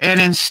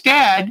 and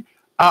instead,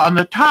 on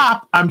the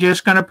top, I'm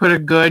just going to put a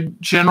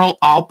good general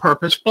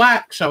all-purpose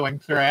black sewing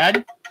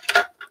thread.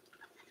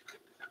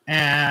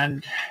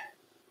 And,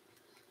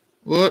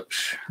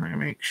 whoops, let me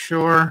make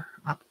sure.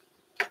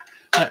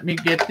 Let me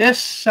get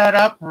this set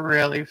up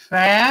really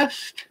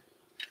fast.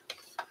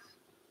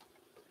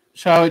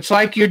 So it's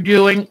like you're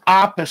doing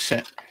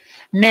opposite.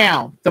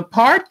 Now, the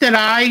part that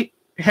I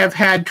have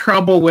had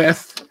trouble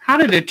with, how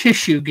did a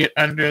tissue get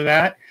under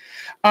that?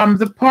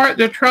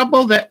 The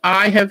trouble that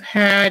I have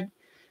had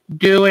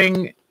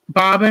doing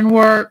bobbin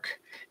work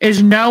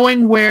is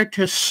knowing where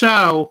to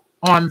sew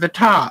on the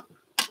top.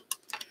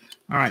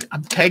 All right,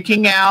 I'm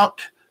taking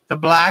out the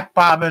black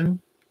bobbin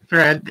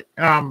thread,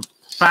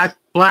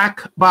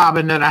 black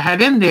bobbin that I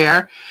had in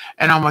there,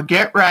 and I'm going to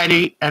get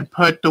ready and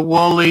put the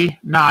woolly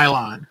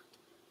nylon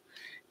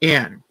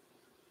in.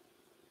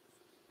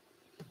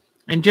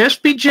 And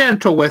just be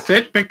gentle with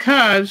it,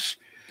 because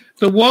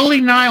the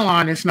woolly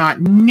nylon is not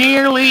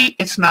nearly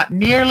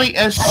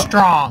as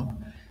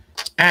strong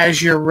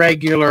as your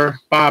regular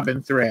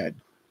bobbin thread.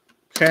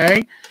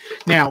 Okay?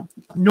 Now,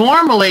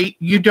 normally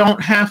you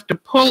don't have to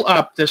pull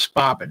up this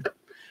bobbin,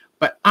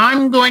 but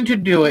I'm going to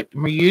do it.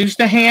 I'm going to use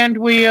the hand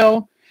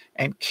wheel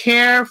and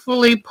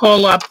carefully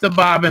pull up the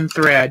bobbin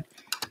thread,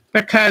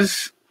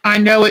 because I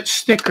know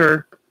it's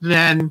thicker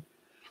than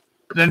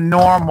the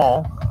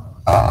normal.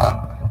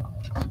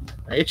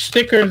 It's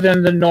thicker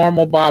than the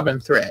normal bobbin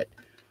thread.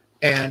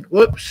 And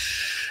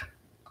whoops.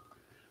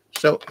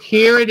 So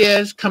here it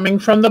is coming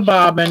from the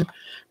bobbin,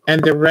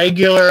 and the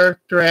regular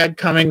thread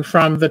coming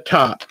from the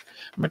top.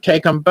 I'm going to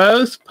take them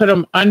both, put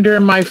them under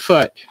my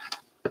foot.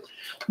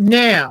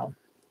 Now,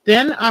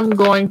 then I'm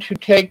going to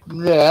take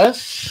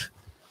this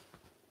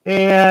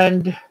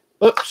and,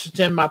 oops, it's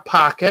in my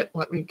pocket.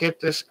 Let me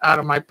get this out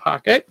of my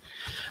pocket.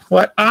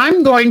 What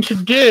I'm going to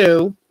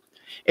do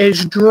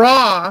is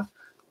draw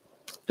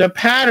the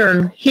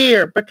pattern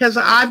here, because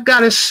I've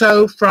got to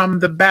sew from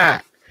the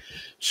back.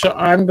 So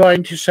I'm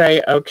going to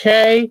say,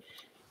 okay,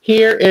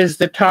 here is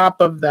the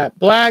top of that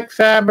black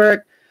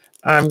fabric.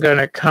 I'm going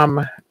to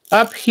come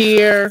up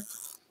here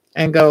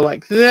and go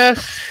like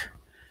this,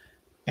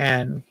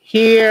 and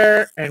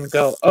here, and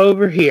go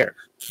over here.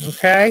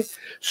 Okay,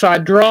 so I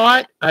draw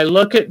it, I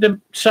look at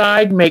the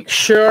side, make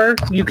sure.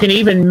 You can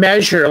even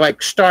measure,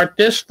 like start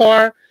this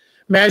far,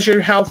 measure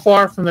how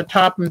far from the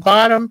top and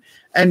bottom,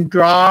 and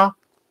draw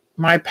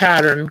my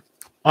pattern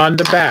on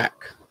the back.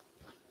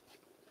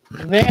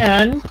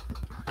 Then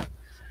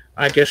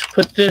I just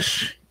put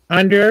this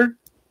under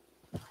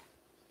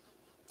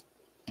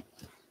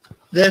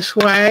this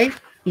way,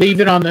 leave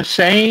it on the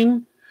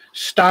same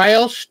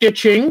style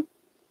stitching.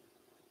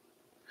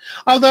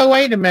 Although,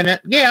 wait a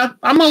minute. Yeah,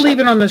 I'm going to leave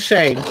it on the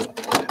same.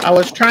 I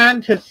was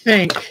trying to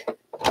think.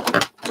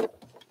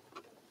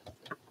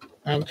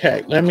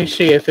 Okay, let me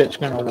see if it's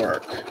going to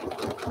work.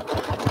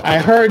 I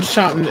heard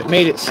something that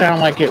made it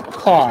sound like it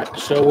caught,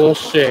 so we'll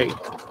see.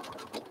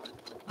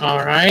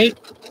 All right.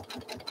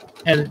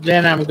 And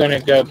then I'm going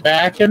to go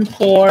back and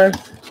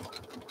forth.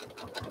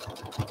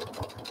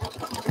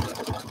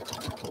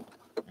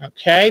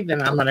 Okay,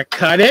 then I'm going to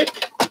cut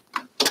it.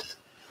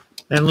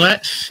 And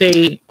let's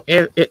see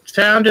if it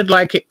sounded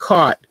like it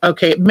caught.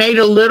 Okay, it made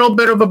a little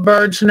bit of a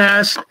bird's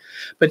nest,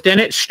 but then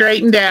it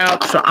straightened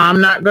out, so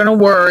I'm not going to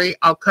worry.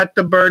 I'll cut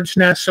the bird's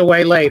nest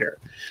away later.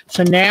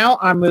 So now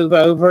I move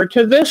over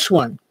to this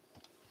one.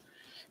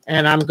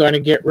 And I'm going to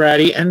get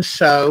ready and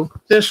sew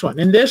this one.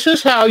 And this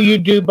is how you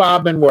do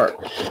bobbin work.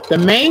 The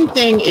main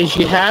thing is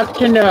you have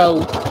to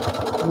know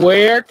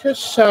where to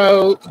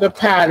sew the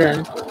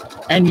pattern,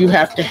 and you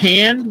have to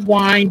hand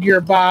wind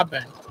your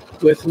bobbin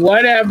with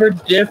whatever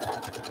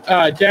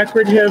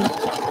decorative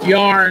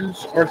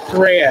yarns or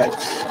threads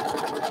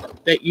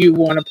that you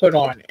want to put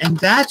on. And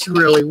that's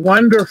really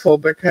wonderful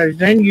because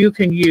then you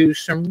can use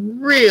some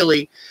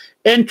really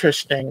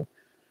interesting.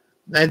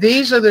 Now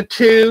these are the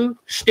two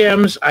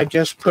stems I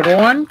just put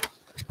on.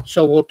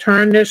 So we'll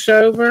turn this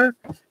over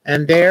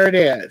and there it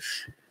is.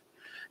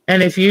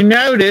 And if you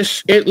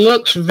notice, it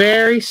looks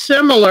very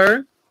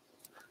similar.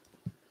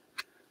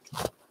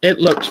 It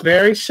looks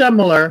very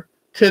similar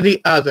to the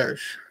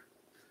others.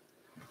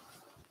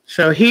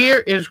 So here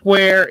is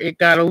where it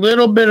got a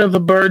little bit of a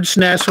bird's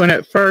nest when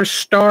it first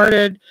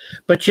started,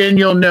 but then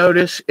you'll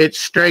notice it's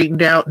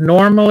straightened out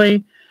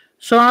normally.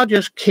 So I'll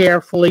just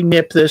carefully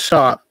nip this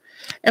off.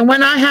 And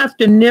when I have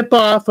to nip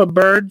off a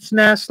bird's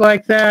nest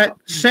like that,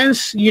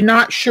 since you're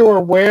not sure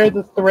where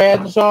the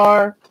threads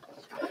are,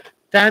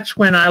 that's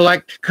when I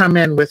like to come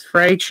in with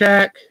fray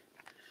check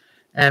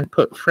and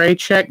put fray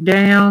check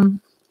down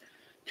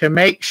to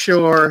make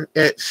sure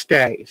it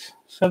stays.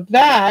 So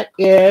that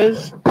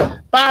is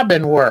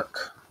bobbin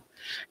work.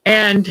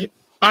 And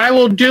I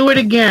will do it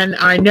again,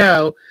 I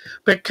know,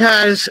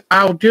 because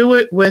I'll do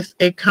it with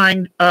a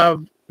kind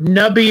of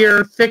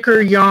nubbier, thicker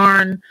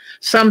yarn,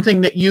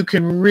 something that you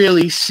can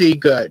really see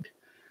good.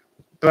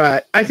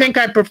 But I think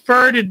I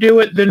prefer to do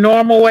it the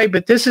normal way,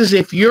 but this is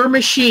if your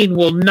machine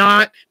will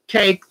not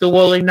take the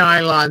woolly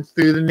nylon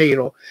through the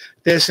needle.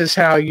 This is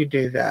how you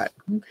do that,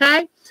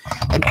 okay?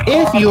 And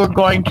if you are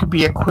going to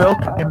be a quilt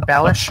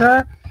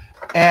embellisher,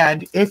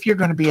 and if you're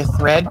going to be a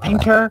thread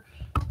painter,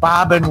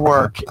 bobbin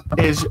work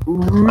is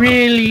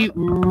really,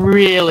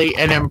 really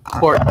an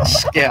important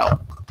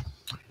skill.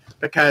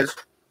 Because,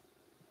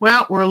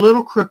 well, we're a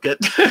little crooked,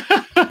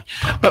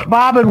 but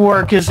bobbin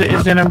work is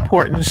an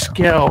important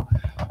skill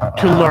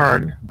to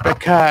learn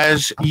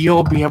because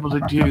you'll be able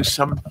to do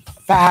some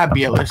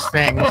fabulous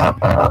things.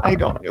 I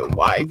don't know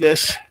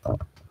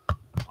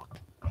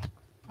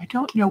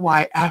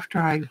why after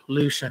I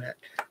loosen it.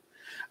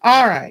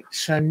 All right,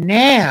 so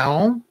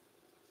now,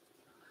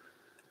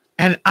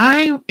 and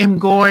I am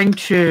going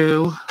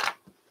to,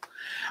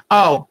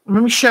 let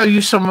me show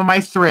you some of my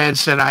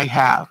threads that I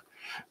have.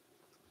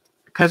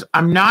 Because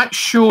I'm not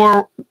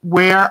sure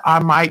where I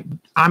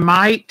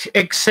might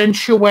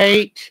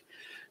accentuate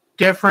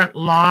different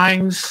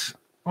lines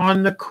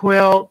on the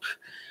quilt.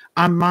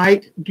 I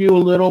might do a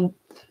little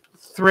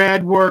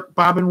thread work,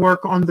 bobbin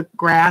work on the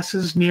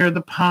grasses near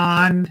the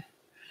pond.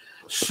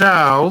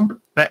 So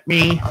let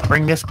me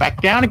bring this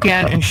back down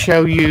again and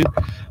show you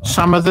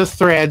some of the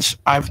threads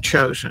I've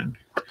chosen.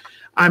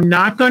 I'm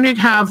not going to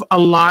have a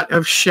lot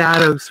of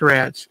shadow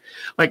threads.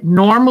 Like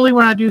normally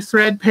when I do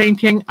thread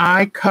painting,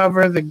 I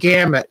cover the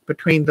gamut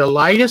between the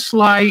lightest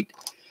light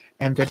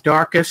and the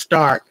darkest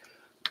dark.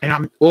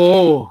 And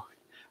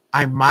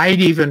I might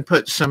even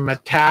put some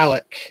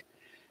metallic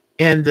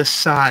in the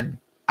sun.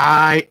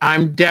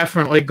 I'm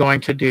definitely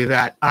going to do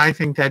that. I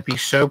think that'd be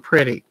so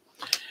pretty.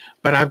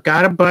 But I've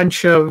got a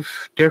bunch of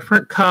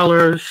different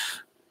colors.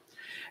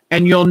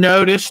 And you'll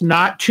notice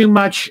not too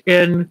much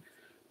in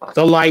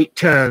the light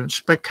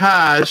tones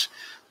because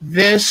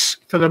this,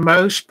 for the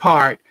most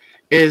part,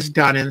 is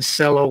done in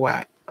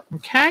silhouette.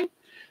 Okay?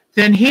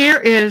 Then here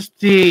is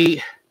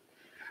the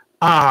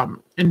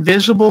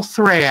invisible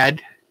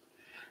thread.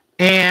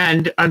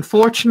 And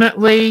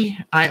unfortunately,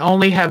 I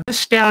only have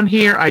this down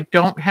here. I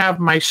don't have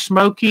my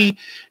smoky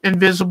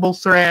invisible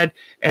thread.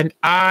 And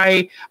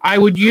I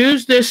would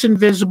use this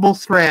invisible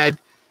thread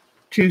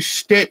to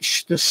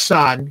stitch the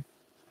sun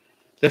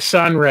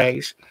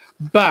rays.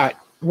 But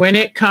when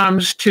it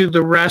comes to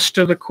the rest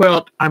of the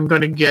quilt, I'm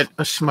going to get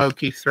a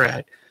smoky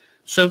thread.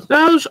 So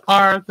those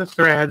are the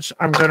threads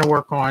I'm going to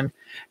work on.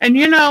 And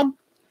you know,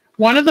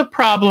 one of the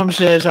problems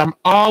is I'm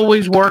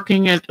always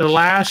working at the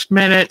last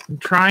minute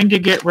and trying to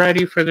get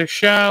ready for the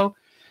show.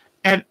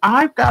 And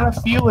I've got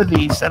a few of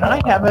these that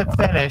I haven't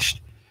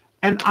finished.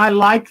 And I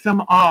like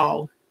them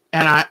all.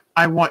 And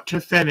I want to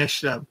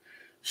finish them.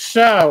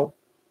 So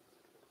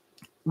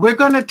we're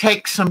going to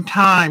take some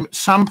time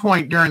some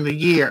point during the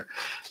year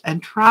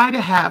and try to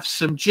have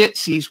some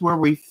jitsies where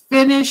we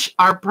finish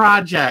our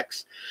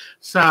projects.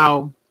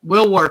 So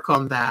we'll work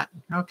on that.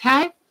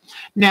 Okay.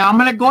 Now I'm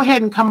going to go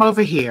ahead and come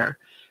over here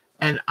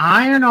and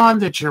iron on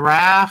the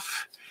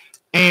giraffe.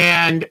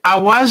 And I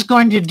was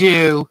going to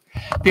do,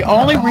 the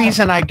only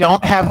reason I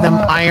don't have them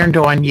ironed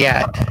on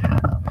yet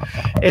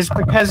is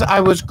because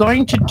I was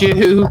going to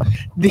do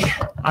the,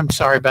 I'm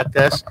sorry about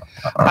this,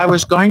 I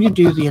was going to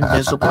do the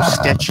invisible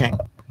stitching.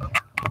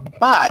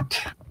 But,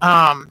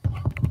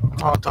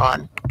 hold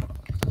on.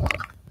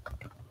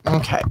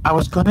 Okay, I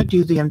was going to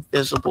do the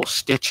invisible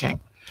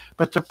stitching.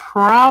 But the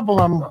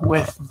problem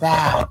with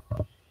that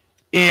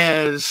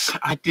is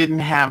I didn't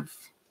have,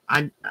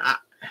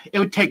 it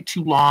would take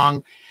too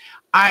long.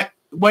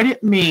 What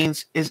it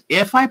means is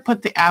if I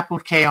put the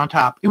applique on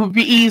top, it would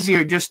be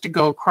easier just to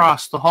go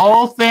across the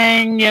whole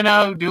thing, you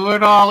know, do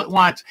it all at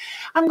once.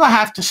 I'm going to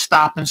have to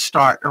stop and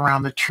start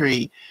around the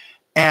tree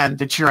and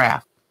the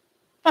giraffe.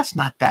 That's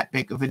not that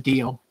big of a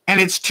deal. And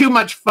it's too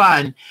much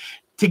fun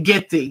to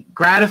get the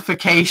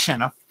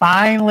gratification of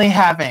finally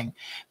having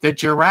the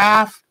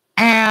giraffe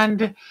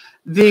and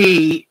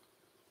the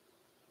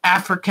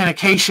African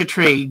acacia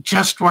tree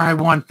just where I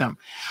want them.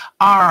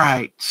 All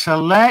right, so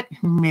let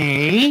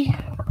me,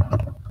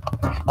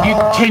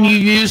 can you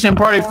use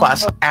embroidery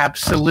floss?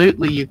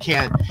 Absolutely you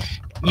can.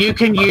 You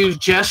can use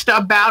just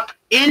about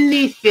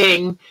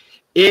anything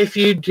if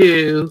you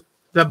do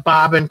the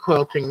bobbin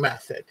quilting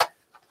method.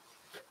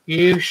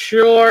 You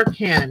sure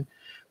can.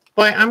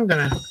 Boy, I'm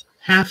going to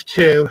have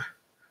to,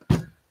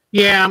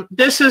 yeah,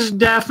 this is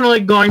definitely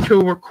going to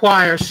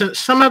require, since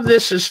some of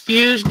this is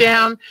fused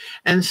down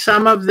and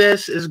some of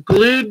this is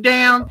glued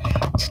down,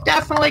 it's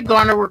definitely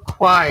going to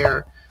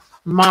require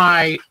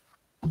my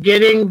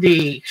getting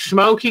the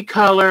smoky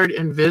colored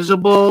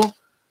invisible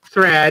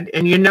thread.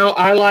 And you know,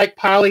 I like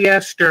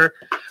polyester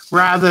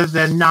rather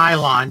than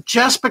nylon,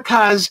 just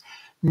because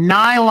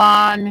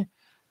nylon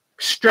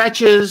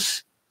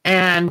stretches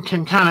and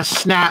can kind of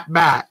snap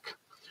back.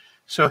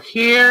 So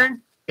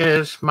here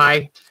is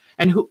my,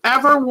 and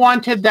whoever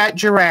wanted that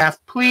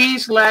giraffe,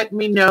 please let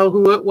me know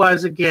who it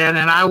was again,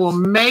 and I will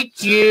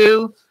make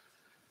you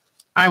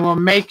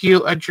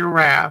a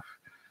giraffe.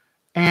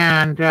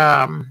 And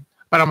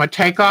but I'm going to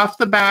take off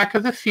the back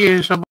of the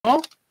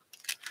fusible,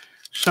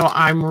 so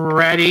I'm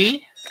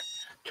ready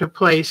to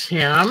place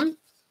him.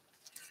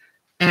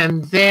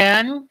 And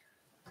then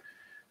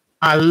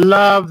I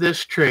love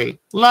this tree.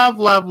 Love,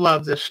 love,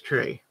 love this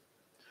tree.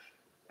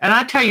 And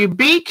I tell you,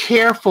 be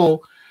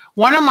careful.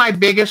 One of my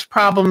biggest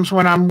problems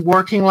when I'm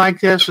working like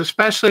this,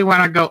 especially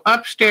when I go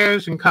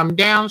upstairs and come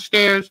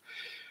downstairs,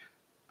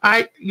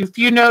 if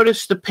you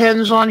notice the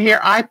pins on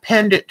here, I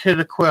pinned it to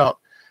the quilt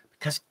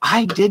because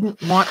I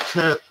didn't want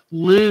to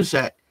lose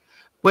it.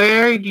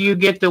 Where do you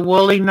get the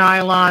woolly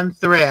nylon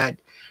thread?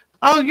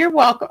 Oh, you're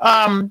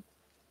welcome.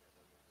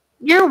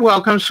 You're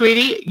welcome,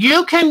 sweetie.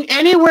 You can,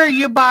 anywhere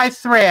you buy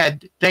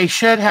thread, they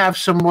should have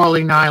some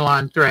woolly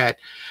nylon thread.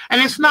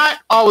 And it's not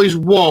always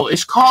wool.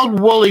 It's called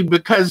woolly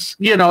because,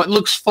 you know, it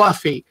looks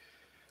fluffy.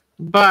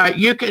 But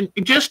you can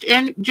just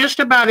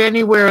about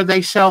anywhere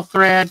they sell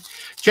thread,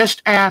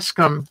 just ask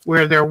them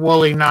where their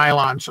woolly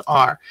nylons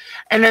are.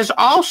 And there's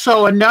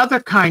also another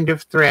kind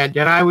of thread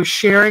that I was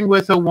sharing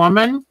with a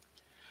woman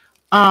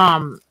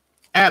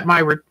at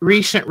my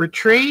recent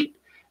retreat,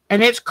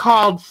 and it's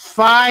called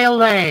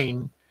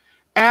Filaine,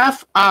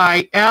 Filaine.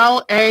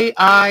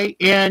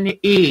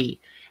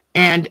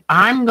 And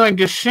I'm going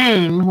to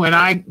soon, when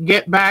I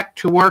get back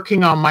to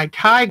working on my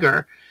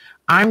tiger,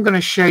 I'm going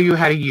to show you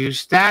how to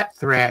use that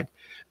thread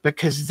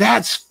because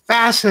that's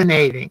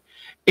fascinating.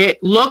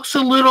 It looks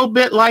a little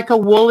bit like a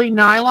woolly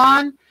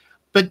nylon,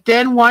 but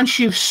then once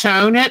you've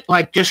sewn it,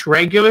 like just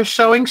regular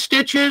sewing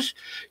stitches,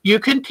 you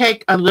can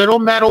take a little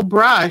metal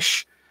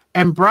brush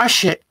and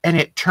brush it, and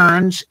it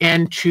turns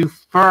into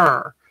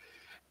fur.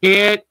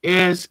 It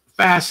is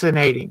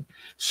fascinating.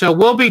 So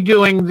we'll be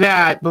doing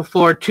that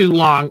before too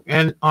long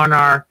and on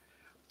our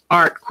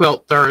Art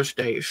Quilt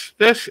Thursdays.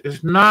 This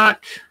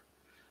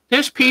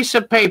piece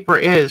of paper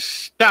is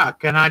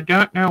stuck, and I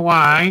don't know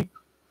why.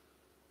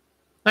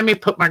 Let me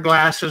put my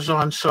glasses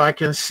on so I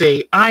can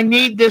see. I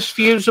need this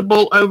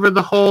fusible over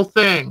the whole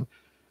thing,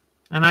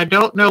 and I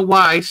don't know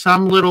why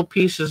some little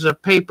pieces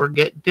of paper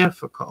get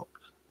difficult.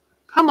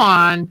 Come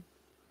on.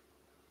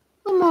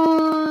 Come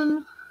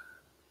on.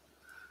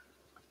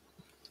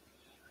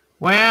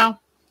 Well,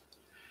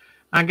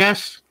 I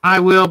guess I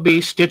will be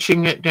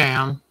stitching it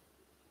down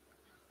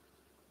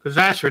because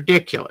that's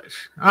ridiculous.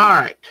 All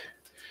right.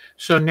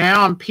 So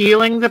now I'm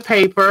peeling the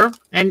paper.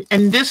 And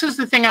this is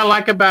the thing I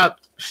like about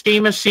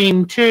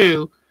Steam-A-Seam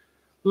 2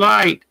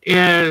 Light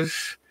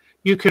is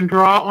you can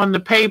draw on the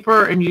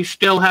paper and you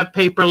still have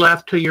paper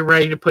left till you're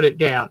ready to put it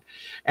down.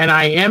 And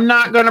I am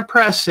not going to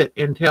press it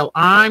until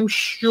I'm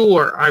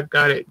sure I've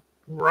got it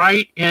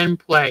right in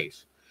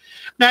place.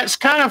 Now, it's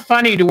kind of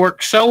funny to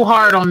work so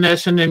hard on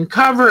this and then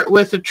cover it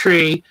with a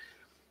tree,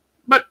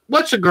 but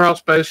what's a girl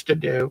supposed to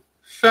do?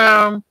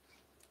 So,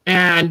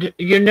 and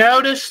you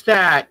notice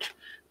that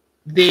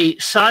the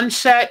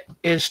sunset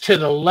is to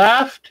the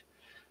left,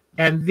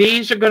 and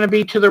these are going to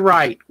be to the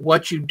right.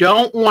 What you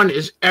don't want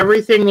is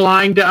everything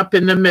lined up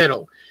in the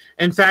middle.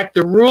 In fact,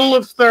 the rule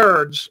of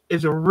thirds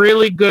is a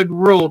really good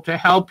rule to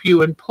help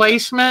you in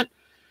placement,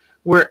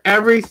 where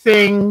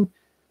everything,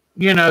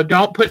 you know,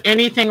 don't put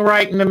anything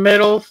right in the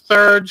middle.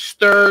 Thirds,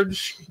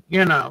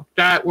 you know,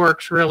 that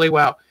works really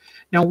well.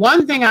 Now,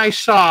 one thing I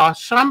saw,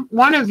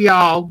 one of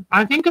y'all,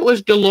 I think it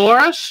was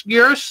Dolores,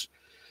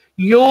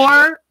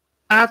 your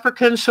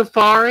African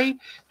safari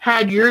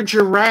had your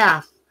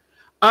giraffe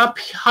up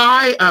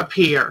high up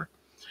here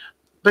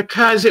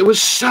because it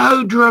was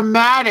so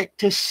dramatic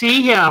to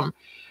see him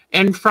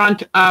in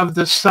front of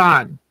the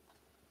sun.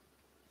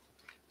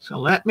 So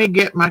let me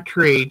get my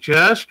tree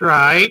just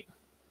right.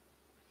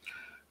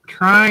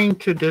 Trying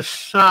to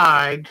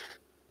decide,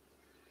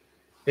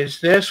 is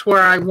this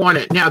where I want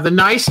it? Now, the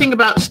nice thing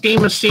about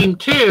Steam-A-Seam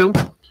 2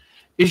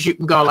 is you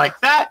can go like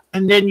that,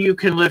 and then you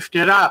can lift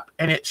it up,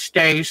 and it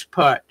stays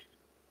put.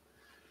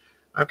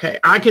 Okay,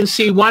 I can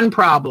see one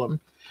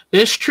problem.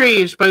 This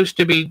tree is supposed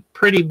to be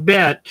pretty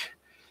bent,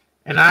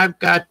 and I've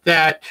got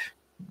that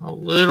a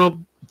little,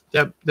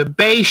 the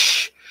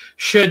base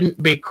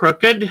shouldn't be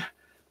crooked.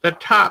 The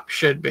top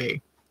should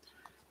be.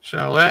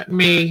 So let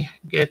me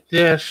get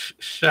this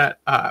set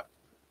up.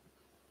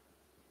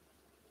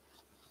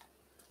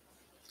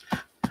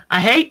 I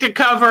hate to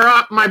cover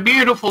up my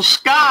beautiful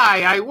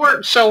sky. I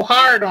worked so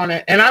hard on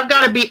it. And I've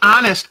got to be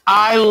honest,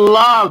 I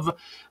love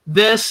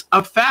this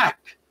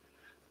effect.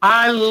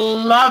 I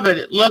love it.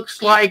 It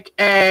looks like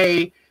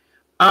a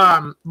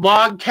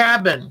log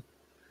cabin.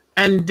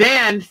 And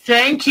then,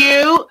 thank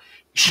you,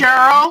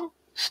 Cheryl.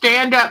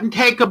 Stand up and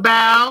take a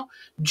bow.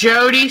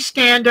 Jody,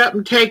 stand up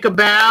and take a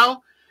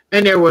bow.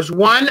 And there was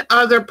one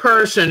other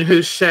person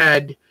who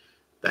said,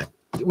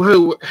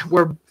 who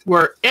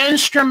were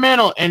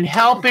instrumental in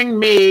helping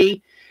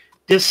me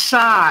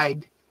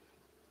decide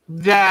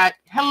that,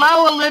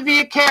 hello,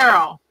 Olivia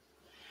Carroll.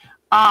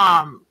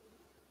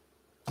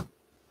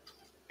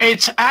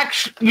 It's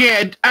actually,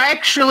 yeah,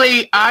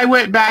 actually, I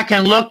went back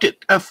and looked at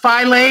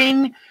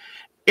Filene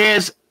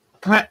is,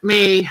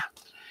 it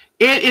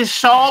is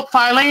sold,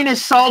 Filene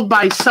is sold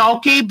by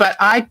Sulky, but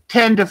I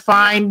tend to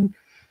find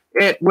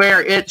it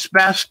where it's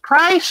best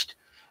priced,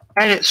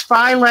 and it's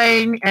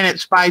Filene, and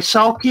it's by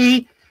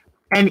Sulky,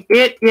 and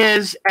it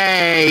is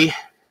a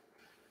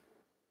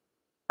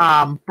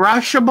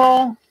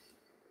brushable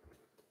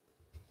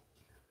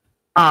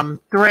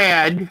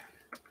thread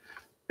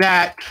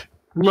that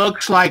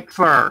looks like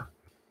fur.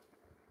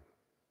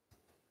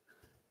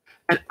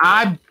 And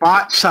I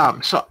bought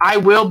some, so I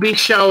will be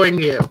showing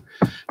you.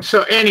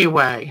 So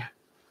anyway,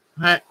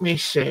 let me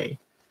see.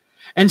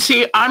 And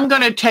see, I'm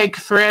going to take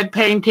thread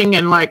painting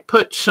and like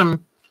put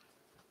some,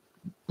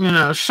 you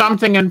know,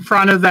 something in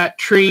front of that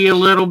tree a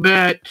little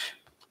bit.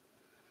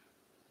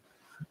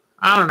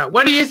 I don't know.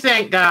 What do you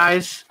think,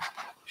 guys?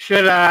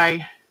 Should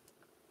I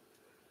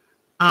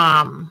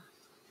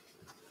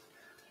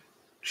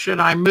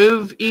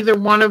move either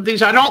one of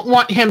these? I don't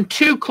want him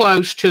too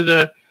close to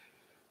the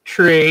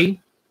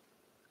tree.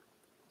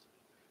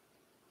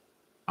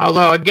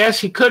 Although I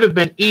guess he could have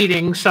been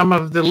eating some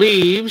of the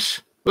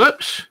leaves.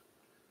 Whoops.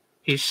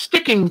 He's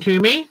sticking to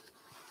me.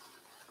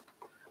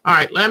 All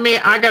right,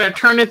 I got to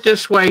turn it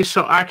this way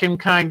so I can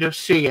kind of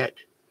see it.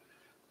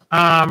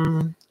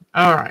 All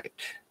right.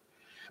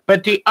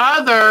 But the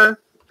other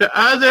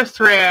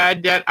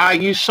thread that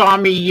you saw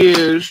me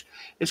use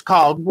is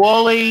called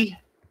woolly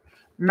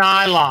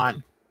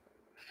nylon.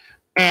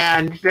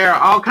 And there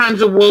are all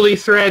kinds of woolly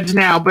threads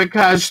now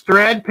because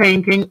thread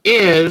painting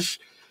is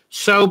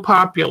so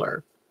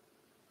popular.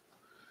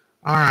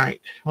 All right,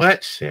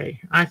 let's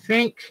see. I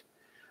think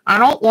I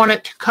don't want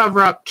it to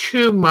cover up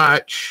too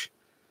much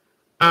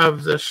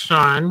of the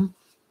sunset,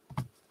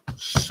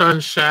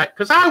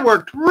 because I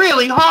worked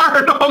really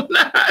hard on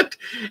that.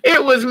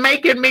 It was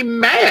making me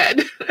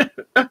mad.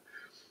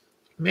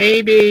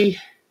 Maybe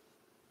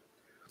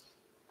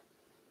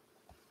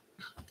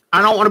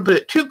I don't want to put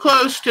it too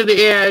close to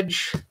the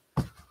edge.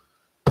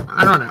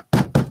 I don't know.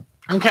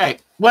 Okay,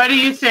 what do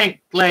you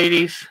think,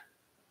 ladies?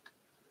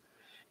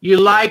 You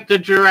like the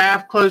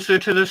giraffe closer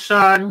to the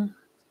sun?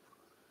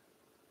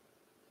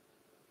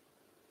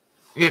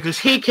 Yeah, because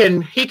he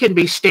can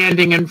be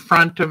standing in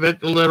front of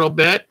it a little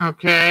bit,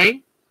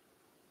 okay?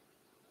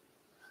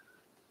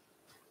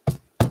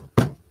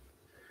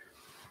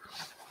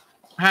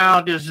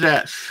 How does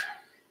this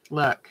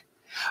look?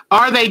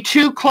 Are they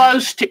too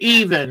close to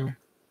even?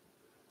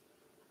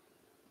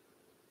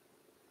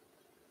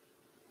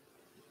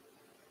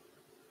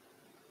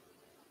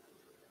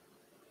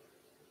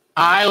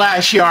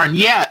 Eyelash yarn.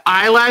 Yeah,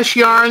 eyelash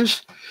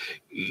yarns.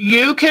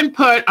 you can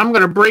put, I'm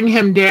going to bring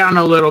him down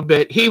a little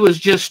bit. He was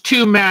just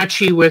too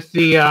matchy with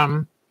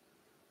the,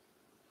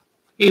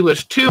 he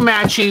was too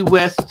matchy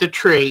with the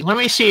tree. Let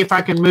me see if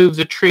I can move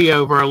the tree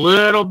over a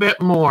little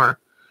bit more,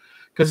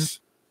 because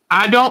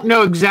I don't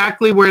know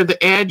exactly where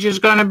the edge is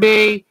going to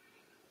be,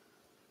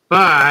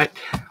 but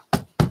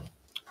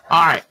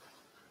all right.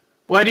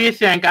 What do you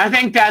think? I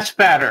think that's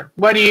better.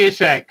 What do you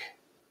think?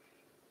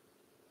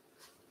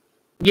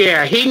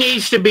 Yeah, he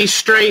needs to be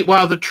straight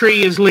while the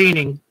tree is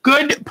leaning.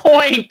 Good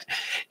point.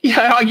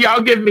 Yeah,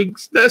 y'all give me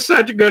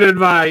such good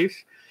advice.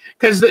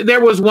 Because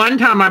there was one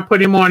time I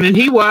put him on, and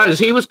he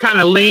was kind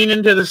of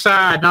leaning to the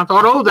side. And I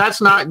thought, oh,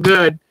 that's not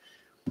good.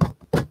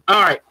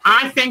 All right,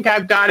 I think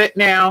I've got it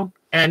now.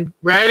 And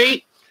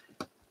ready?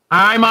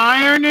 I'm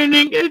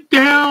ironing it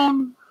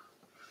down.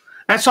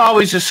 That's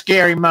always a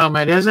scary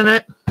moment, isn't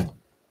it?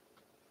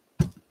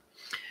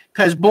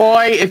 Because,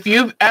 boy, if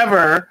you've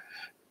ever...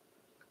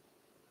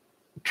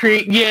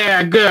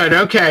 Yeah, good.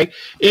 Okay.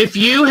 If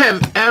you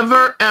have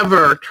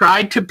ever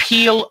tried to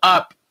peel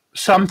up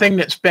something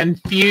that's been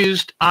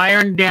fused,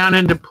 ironed down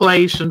into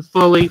place and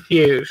fully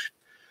fused.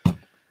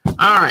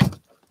 All right.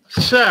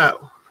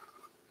 So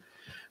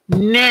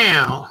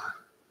now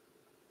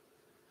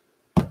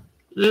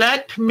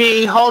let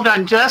me hold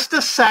on just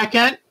a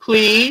second,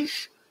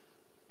 please.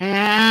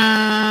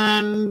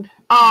 And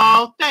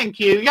oh, thank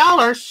you. Y'all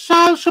are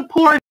so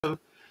supportive.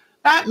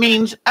 That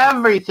means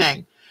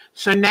everything.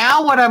 So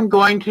now what I'm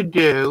going to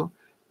do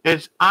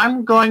is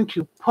I'm going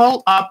to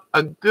pull up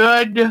a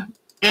good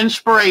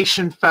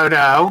inspiration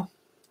photo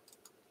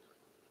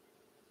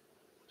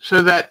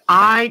so that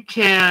I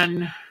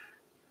can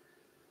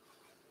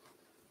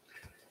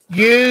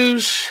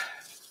use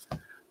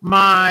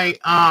my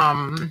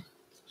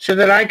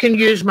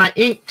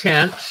ink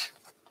tints.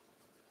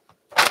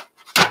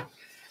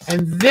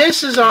 And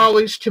this is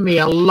always to me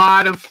a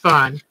lot of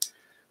fun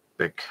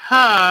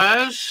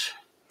because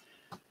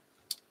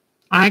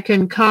I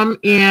can come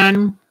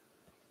in.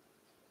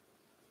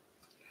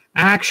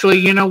 Actually,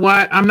 you know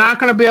what? I'm not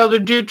going to be able to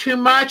do too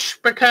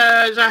much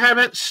because I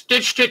haven't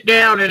stitched it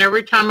down. And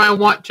every time I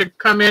want to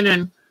come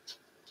in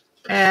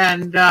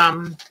and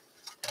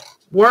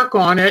work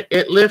on it,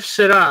 it lifts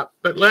it up.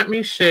 But let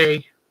me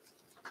see.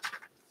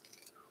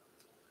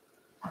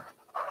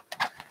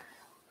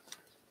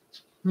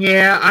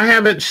 Yeah, I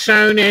haven't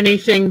sewn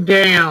anything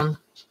down.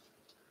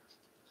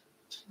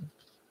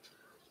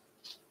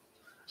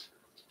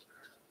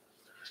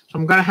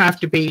 I'm going to have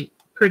to be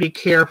pretty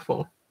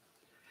careful.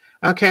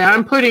 Okay,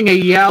 I'm putting a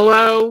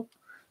yellow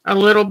a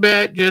little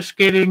bit, just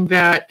getting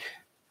that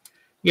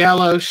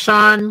yellow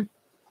sun.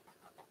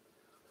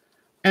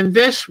 And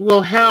this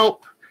will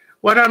help.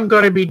 What I'm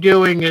going to be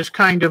doing is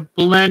kind of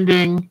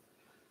blending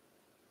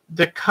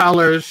the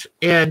colors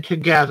in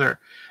together.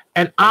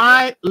 And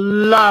I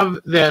love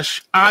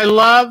this. I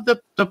love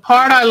the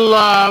part I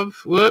love.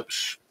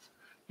 Whoops.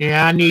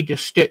 Yeah, I need to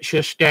stitch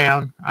this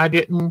down. I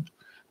didn't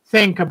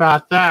think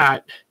about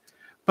that.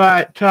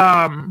 But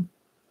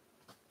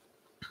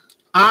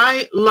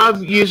I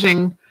love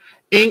using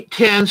ink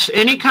tints,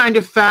 any kind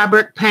of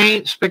fabric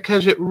paints,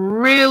 because it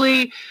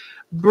really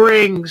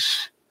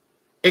brings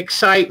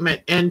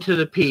excitement into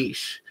the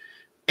piece.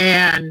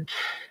 And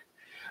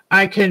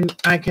I can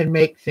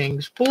make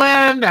things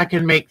blend. I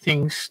can make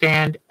things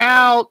stand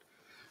out.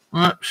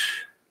 Oops.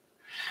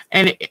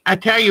 And I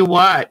tell you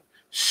what,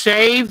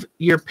 save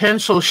your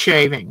pencil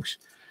shavings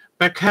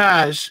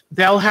because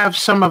they'll have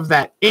some of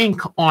that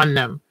ink on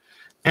them.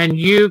 And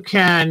you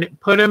can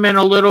put them in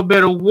a little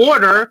bit of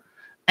water,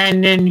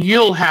 and then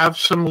you'll have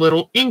some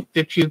little ink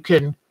that you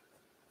can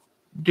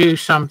do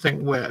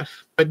something with.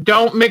 But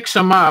don't mix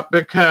them up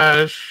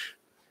because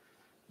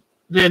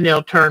then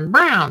they'll turn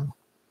brown.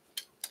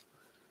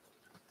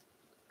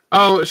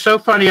 Oh, it's so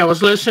funny. I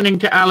was listening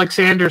to Alex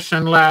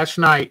Anderson last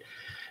night,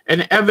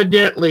 and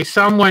evidently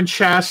someone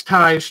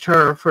chastised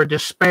her for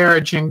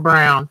disparaging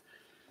brown.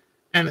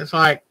 And it's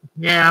like,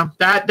 yeah,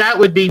 that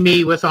would be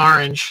me with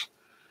orange.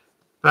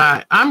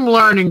 But I'm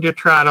learning to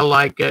try to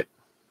like it.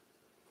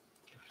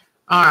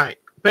 All right.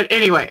 But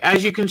anyway,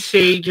 as you can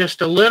see,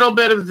 just a little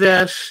bit of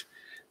this.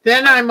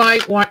 Then I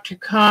might want to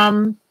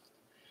come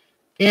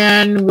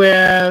in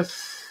with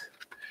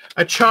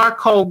a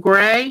charcoal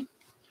gray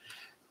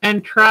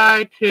and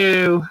try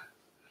to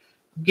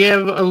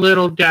give a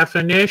little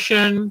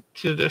definition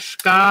to the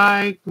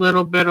sky, a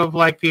little bit of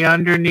like the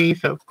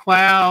underneath of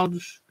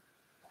clouds.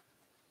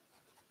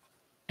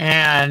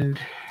 And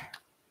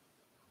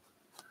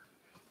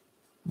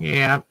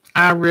yeah,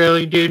 I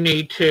really do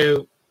need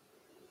to.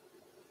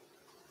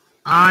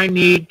 I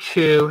need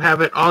to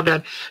have it all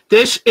done.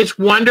 This is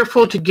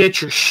wonderful to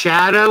get your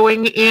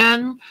shadowing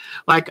in.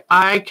 Like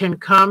I can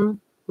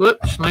come,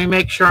 whoops, let me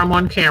make sure I'm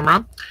on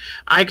camera.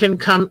 I can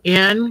come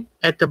in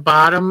at the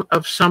bottom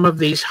of some of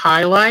these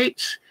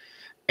highlights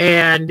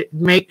and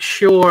make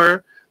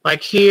sure,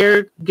 like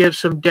here, give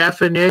some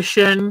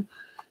definition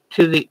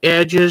to the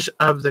edges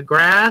of the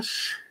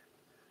grass.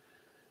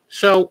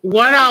 So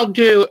what I'll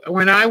do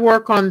when I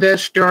work on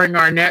this during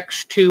our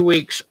next 2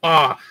 weeks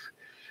off,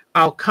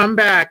 I'll come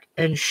back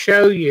and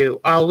show you.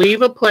 I'll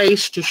leave a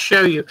place to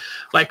show you.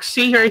 Like,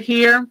 see right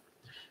here?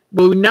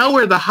 We know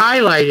where the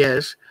highlight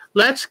is.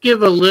 Let's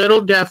give a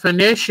little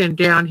definition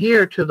down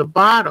here to the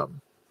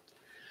bottom.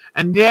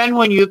 And then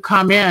when you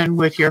come in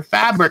with your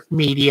fabric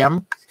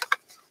medium,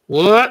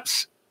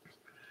 whoops.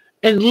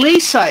 And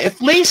Lisa,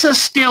 if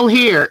Lisa's still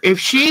here, if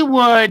she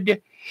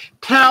would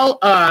tell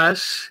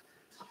us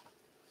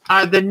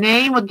the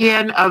name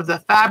again of the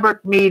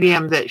fabric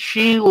medium that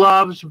she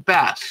loves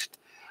best,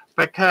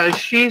 because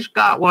she's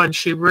got one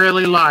she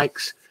really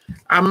likes.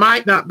 I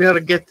might not be able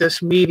to get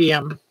this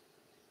medium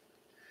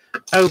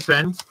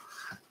open.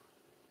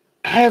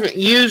 I haven't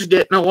used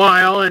it in a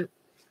while, and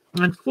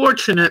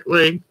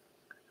unfortunately,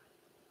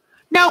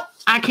 no,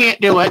 I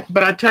can't do it.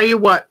 But I tell you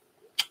what,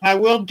 I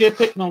will dip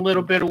it in a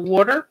little bit of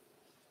water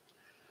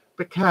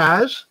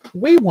because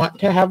we want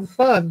to have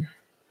fun.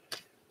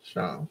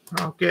 So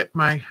I'll get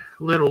my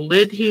little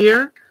lid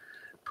here,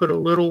 put a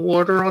little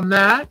water on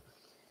that,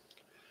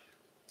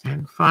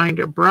 and find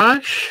a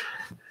brush.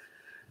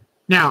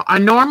 Now, I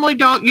normally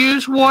don't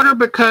use water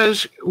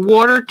because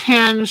water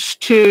tends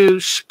to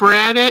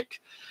spread it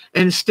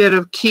instead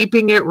of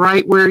keeping it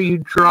right where you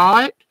draw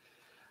it.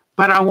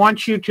 But I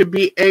want you to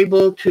be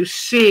able to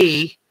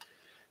see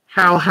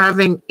how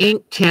having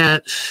ink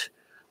tints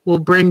will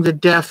bring the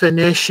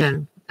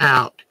definition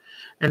out.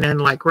 And then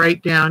like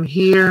right down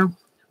here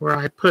where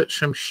I put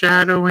some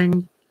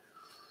shadowing,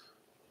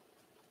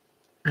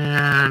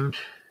 and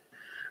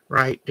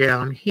right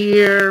down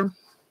here.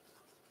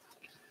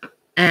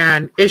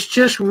 And it's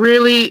just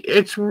really,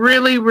 it's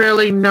really,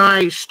 really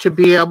nice to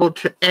be able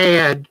to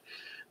add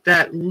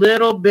that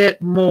little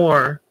bit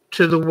more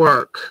to the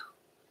work.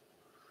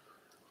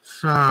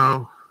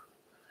 So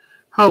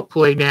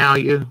hopefully now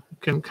you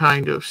can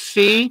kind of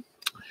see.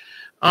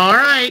 All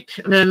right,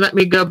 and then let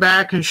me go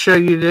back and show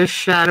you this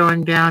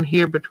shadowing down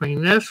here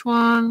between this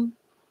one.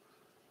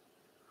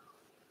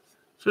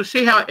 So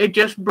see how it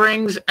just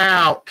brings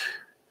out,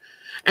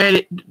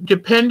 and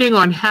depending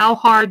on how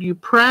hard you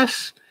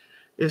press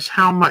is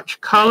how much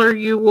color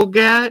you will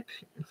get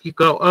if you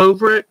go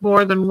over it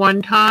more than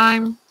one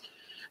time.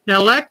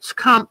 Now let's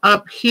come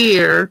up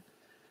here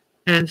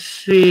and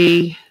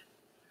see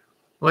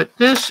what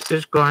this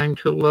is going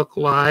to look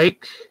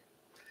like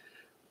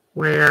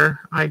where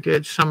I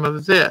did some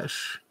of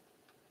this.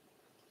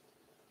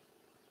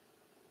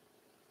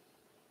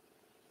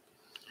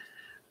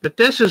 But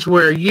this is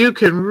where you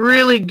can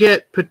really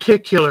get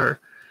particular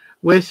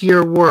with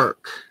your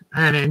work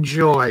and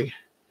enjoy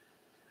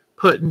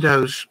putting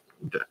those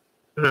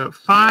the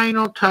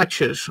final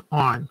touches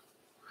on.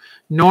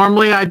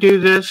 Normally I do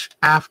this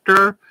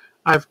after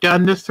I've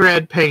done the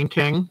thread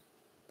painting.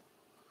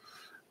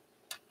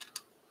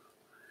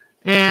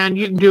 And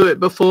you can do it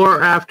before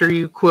or after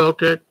you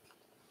quilt it.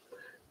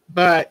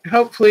 But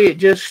hopefully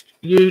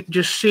you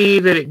just see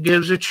that it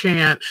gives a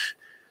chance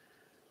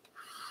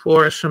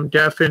for some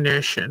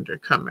definition to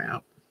come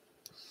out.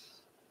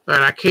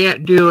 But I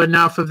can't do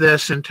enough of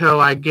this until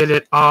I get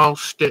it all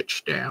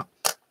stitched out.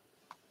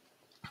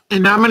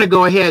 And I'm going to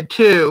go ahead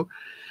too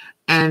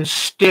and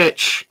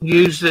stitch,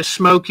 use the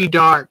smoky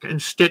dark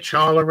and stitch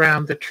all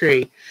around the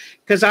tree.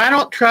 Because I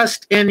don't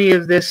trust any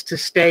of this to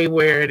stay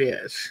where it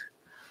is.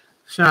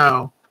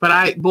 So,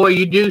 but boy,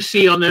 you do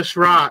see on this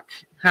rock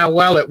how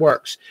well it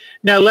works.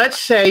 Now let's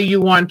say you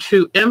want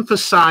to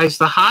emphasize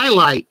the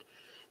highlight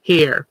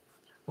here.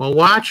 Well,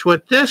 watch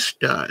what this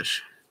does.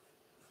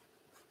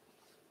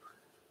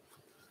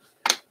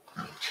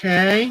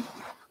 Okay.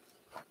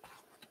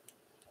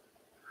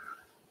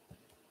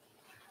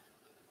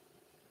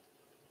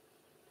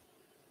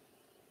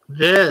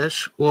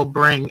 This will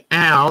bring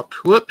out,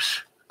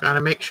 whoops, got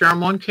to make sure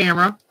I'm on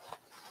camera.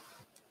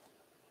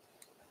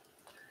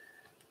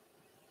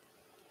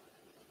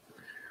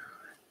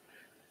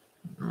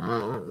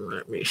 Oh,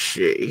 let me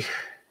see.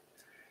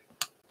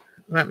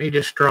 Let me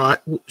just draw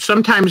it.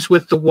 Sometimes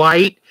with the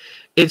white,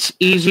 it's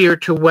easier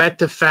to wet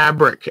the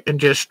fabric and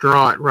just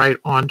draw it right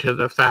onto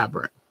the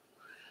fabric.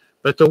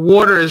 But the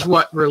water is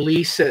what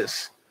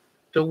releases.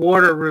 The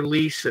water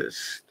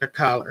releases the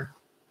color.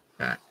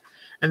 Okay.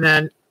 And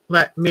then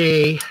let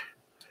me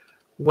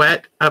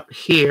wet up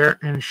here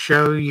and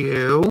show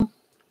you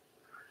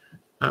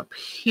up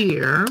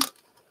here.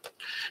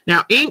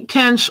 Now, ink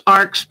tints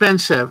are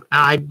expensive.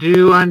 I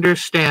do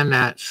understand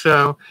that.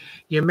 So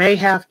you may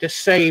have to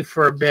save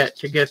for a bit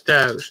to get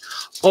those.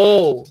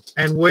 Oh,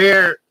 and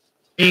where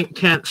ink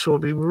tints will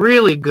be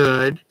really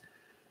good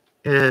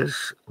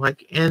is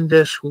like in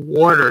this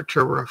water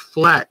to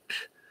reflect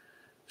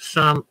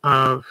some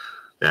of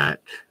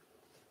that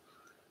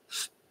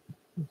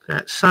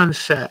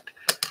sunset.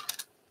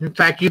 In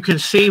fact, you can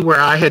see where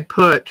I had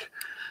put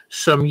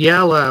some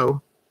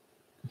yellow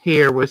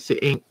here with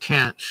the ink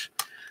tints.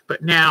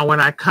 But now when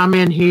I come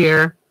in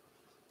here,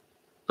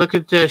 look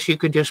at this, you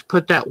could just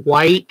put that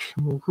white,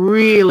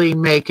 really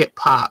make it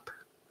pop.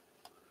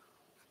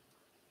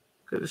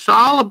 It's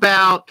all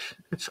about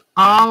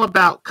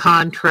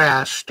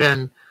contrast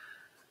and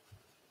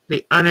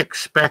the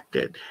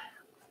unexpected.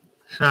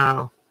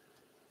 So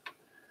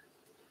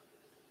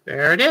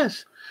There it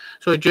is.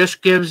 So it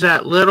just gives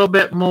that little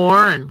bit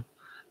more, and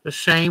the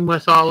same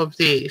with all of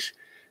these.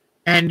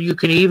 And you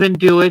can even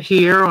do it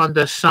here on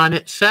the sun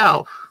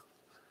itself.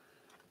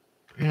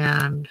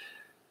 And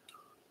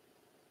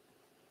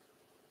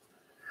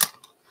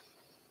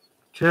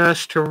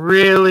just to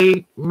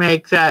really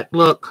make that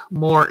look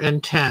more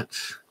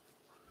intense.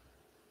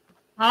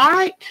 All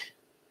right.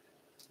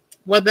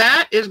 Well,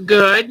 that is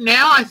good.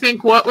 Now I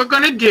think what we're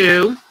going to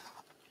do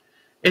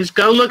is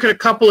go look at a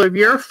couple of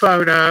your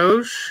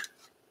photos,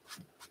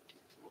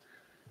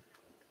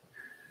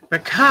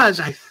 because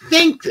I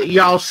think that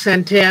y'all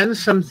sent in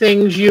some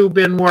things you've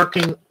been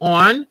working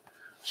on.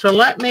 So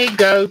let me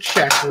go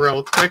check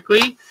real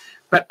quickly.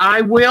 But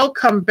I will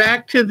come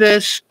back to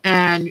this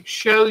and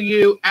show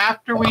you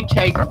after we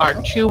take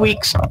our 2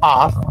 weeks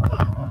off.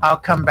 I'll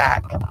come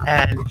back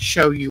and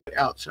show you what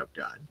else I've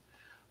done.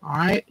 All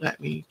right, let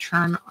me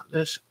turn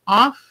this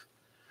off.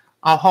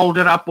 I'll hold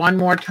it up one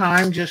more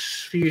time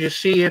just for you to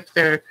see if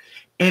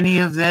any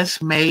of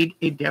this made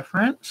a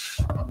difference.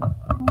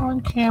 Come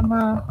on,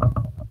 camera.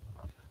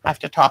 I have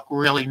to talk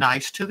really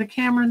nice to the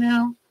camera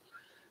now.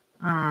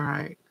 All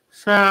right,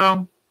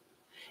 so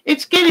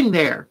it's getting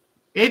there.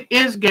 It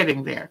is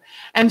getting there.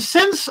 And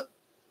since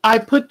I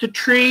put the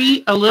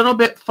tree a little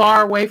bit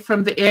far away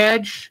from the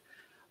edge,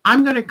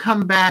 I'm going to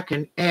come back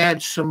and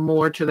add some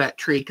more to that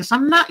tree, because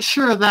I'm not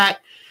sure that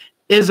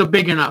is a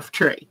big enough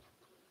tree.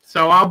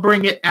 So I'll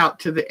bring it out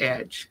to the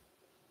edge.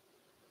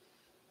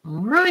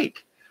 All right.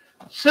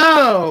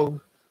 So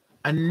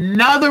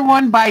another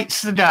one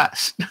bites the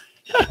dust.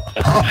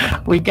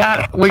 We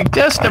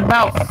just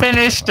about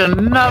finished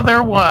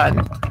another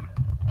one.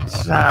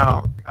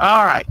 So,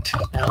 all right.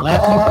 Now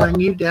let me bring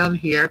you down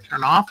here.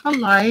 Turn off the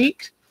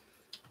light.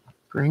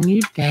 Bring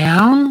you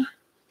down.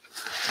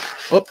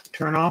 Oh,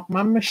 turn off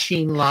my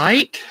machine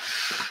light.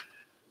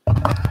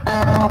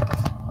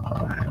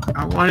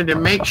 I wanted to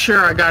make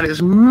sure I got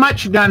as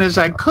much done as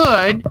I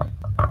could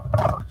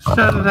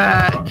so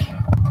that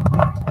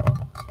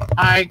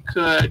I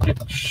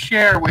could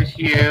share with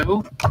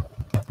you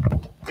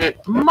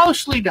it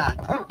mostly done.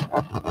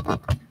 All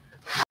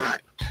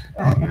right,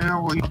 here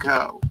we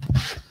go.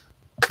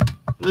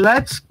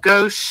 Let's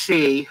go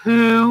see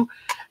who,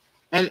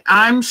 and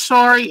I'm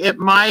sorry,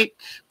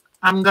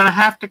 I'm going to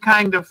have to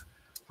kind of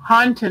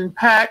hunt and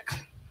peck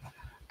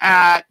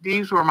at,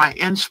 these were my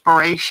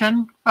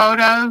inspiration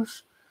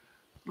photos.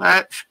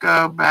 Let's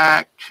go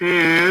back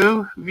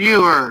to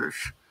viewers.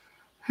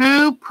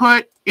 Who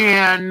put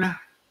in,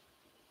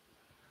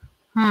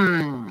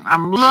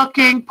 I'm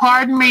looking,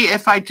 pardon me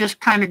if I just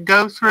kind of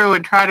go through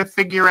and try to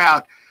figure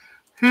out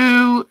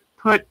who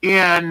put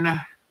in,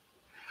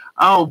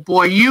 oh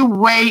boy, you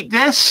wait,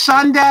 this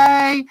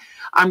Sunday,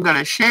 I'm going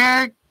to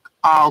share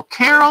all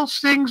Carol's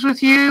things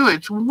with you.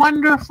 It's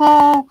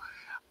wonderful.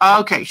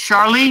 Okay,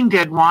 Charlene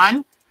did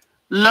one.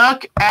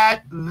 Look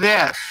at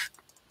this.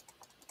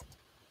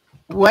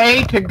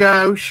 Way to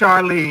go,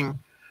 Charlene.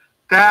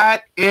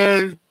 That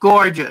is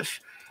gorgeous.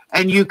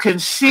 And you can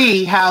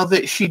see how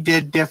that she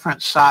did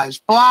different size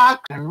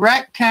blocks and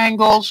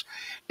rectangles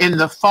in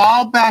the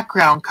fall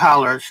background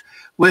colors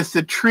with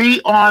the tree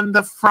on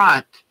the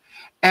front.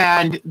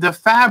 And the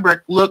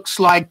fabric looks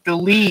like the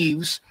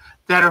leaves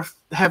that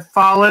have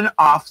fallen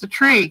off the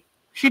tree.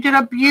 She did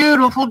a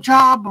beautiful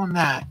job on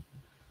that.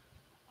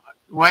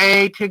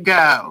 Way to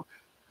go.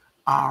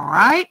 All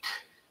right.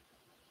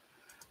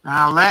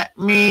 Now let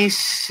me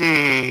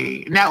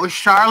see. And that was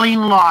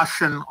Charlene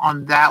Lawson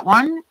on that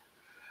one.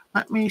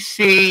 Let me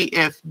see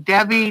if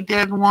Debbie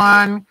did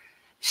one.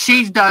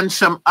 She's done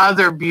some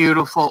other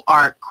beautiful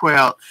art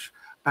quilts,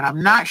 but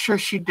I'm not sure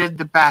she did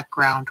the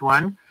background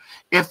one.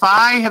 If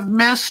I have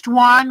missed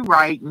one,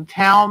 write and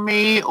tell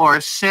me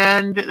or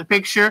send the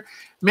picture.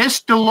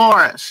 Miss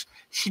Dolores,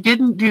 she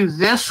didn't do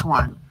this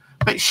one,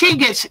 but she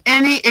gets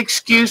any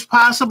excuse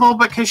possible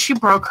because she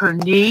broke her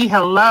knee.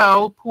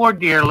 Hello, poor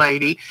dear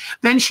lady.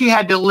 Then she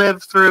had to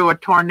live through a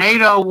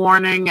tornado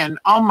warning, and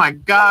oh my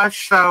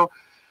gosh. So,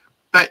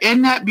 but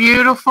isn't that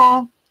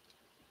beautiful?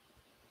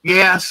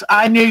 Yes,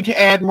 I need to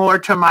add more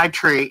to my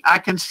tree. I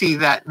can see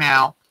that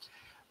now.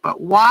 But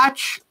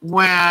watch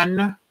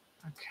when,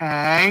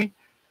 okay,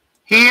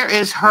 here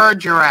is her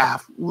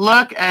giraffe.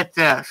 Look at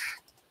this.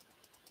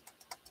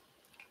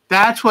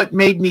 That's what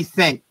made me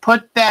think.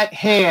 Put that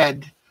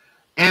head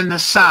in the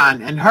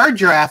sun, and her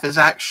giraffe is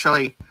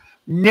actually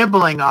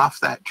nibbling off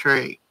that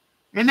tree.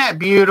 Isn't that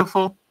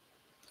beautiful?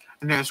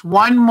 And there's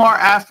one more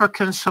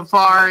African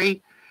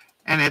safari,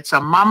 and it's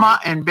a mama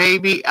and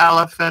baby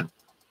elephant.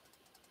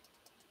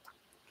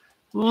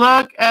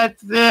 Look at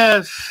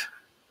this.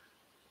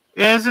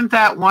 Isn't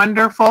that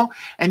wonderful?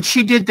 And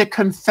she did the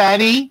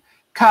confetti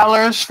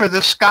colors for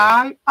the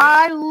sky.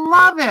 I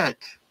love it.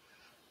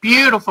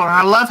 Beautiful. And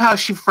I love how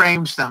she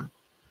frames them,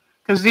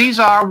 because these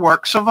are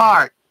works of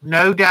art.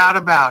 No doubt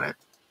about it.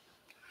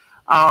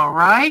 All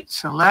right,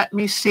 so let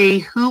me see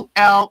who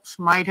else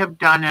might have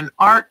done an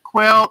art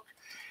quilt.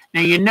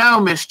 Now, you know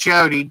Miss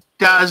Jody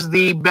does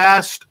the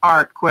best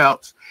art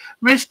quilts.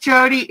 Miss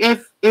Jody,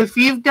 if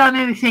you've done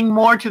anything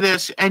more to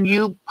this and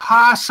you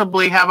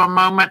possibly have a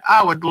moment,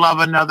 I would love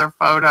another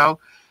photo.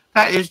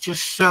 That is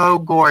just so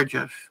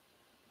gorgeous.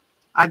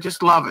 I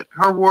just love it.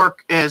 Her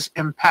work is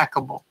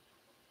impeccable.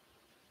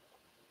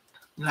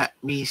 Let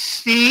me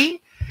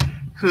see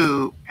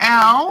who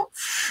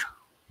else.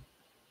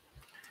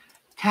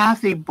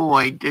 Kathy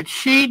Boyd, did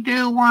she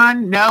do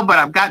one? No, but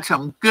I've got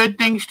some good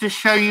things to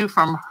show you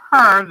from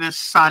her this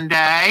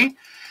Sunday.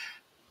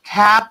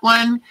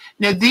 Kaplan.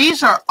 Now,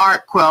 these are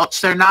art quilts.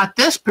 They're not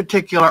this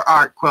particular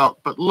art quilt,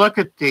 but look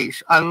at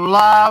these. I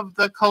love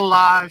the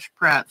collage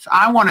prints.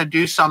 I want to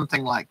do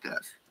something like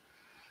this.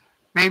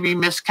 Maybe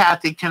Miss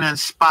Kathy can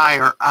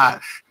inspire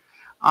us.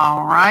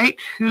 All right,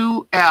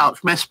 who else?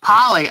 Miss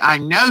Polly, I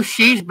know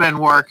she's been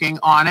working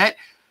on it.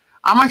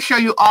 I'm going to show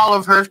you all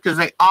of hers because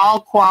they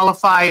all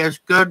qualify as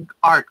good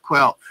art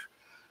quilts.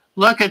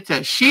 Look at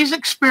this. She's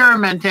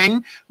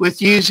experimenting with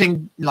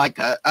using like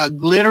a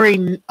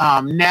glittery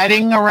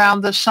netting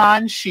around the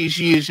sun. She's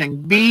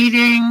using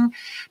beading,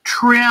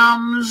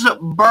 trims,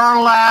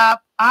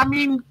 burlap. I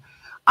mean,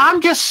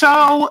 I'm just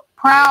so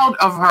proud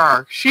of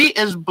her. She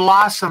is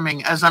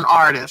blossoming as an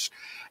artist,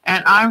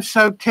 and I'm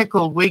so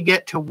tickled we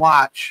get to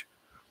watch.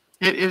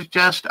 It is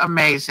just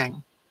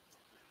amazing.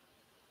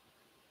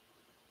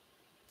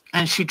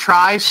 And she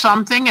tries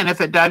something, and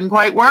if it doesn't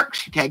quite work,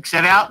 she takes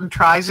it out and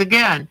tries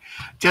again.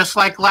 Just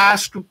like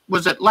last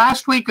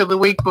week or the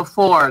week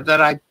before that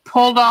I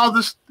pulled all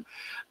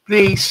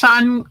the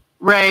sun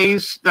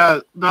rays,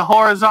 the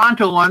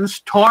horizontal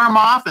ones, tore them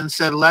off and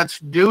said, let's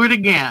do it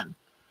again.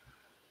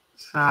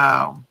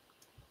 So,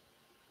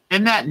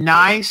 isn't that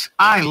nice?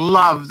 I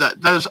love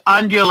that. Those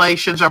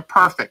undulations are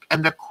perfect.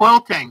 And the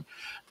quilting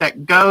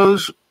that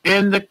goes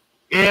in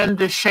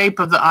the shape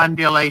of the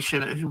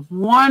undulation is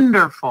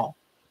wonderful.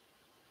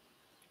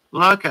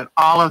 Look at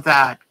all of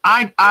that.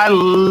 I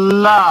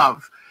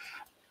love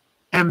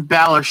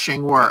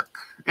embellishing work.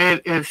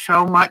 It is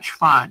so much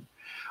fun.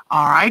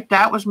 All right,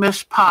 that was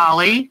Miss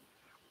Polly.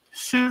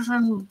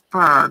 Susan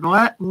Berg,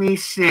 let me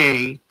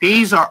see.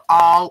 These are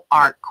all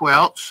art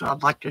quilts. So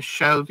I'd like to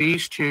show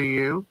these to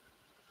you.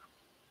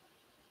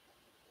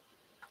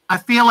 I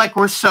feel like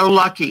we're so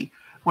lucky.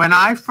 When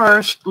I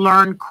first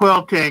learned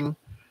quilting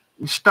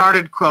and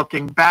started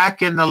quilting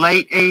back in the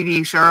late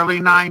 80s, early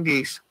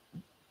 90s,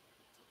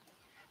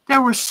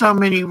 there were so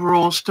many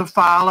rules to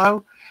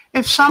follow.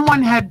 If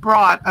someone had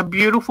brought a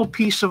beautiful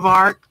piece of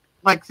art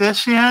like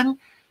this in,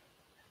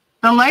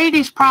 the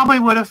ladies probably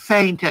would have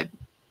fainted.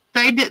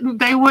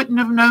 They wouldn't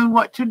have known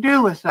what to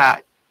do with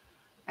that.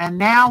 And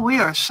now we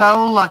are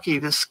so lucky.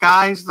 The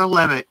sky's the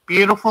limit.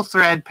 Beautiful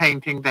thread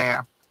painting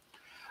there.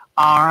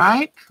 All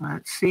right,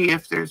 let's see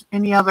if there's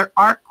any other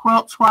art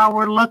quilts while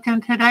we're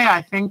looking today.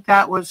 I think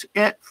that was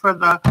it for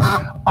the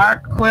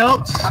art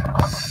quilts.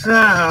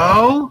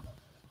 So,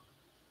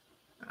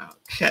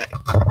 okay,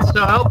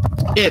 so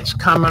it's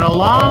coming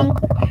along.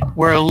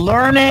 We're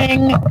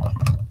learning.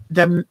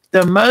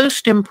 The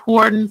most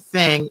important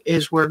thing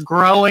is we're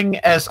growing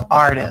as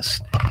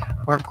artists.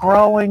 We're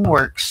growing,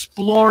 we're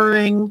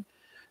exploring,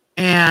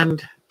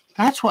 and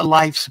that's what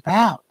life's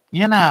about,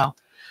 you know.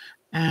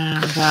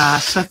 And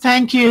so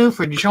thank you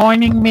for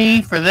joining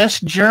me for this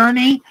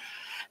journey.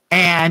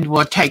 And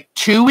we'll take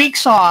 2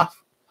 weeks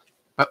off,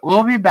 but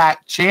we'll be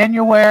back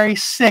January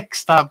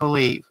 6th, I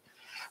believe.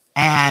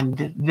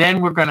 And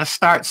then we're going to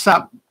start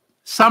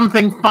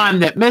something fun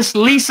that Miss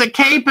Lisa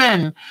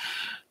Capon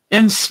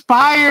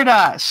inspired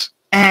us.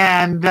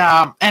 And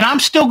I'm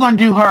still going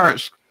to do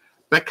hers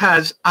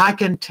because I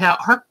can tell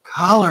her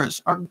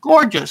colors are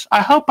gorgeous.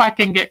 I hope I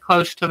can get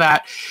close to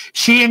that.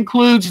 She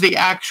includes the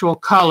actual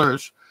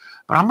colors.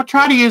 But I'm going to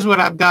try to use what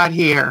I've got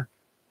here.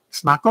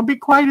 It's not going to be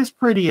quite as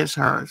pretty as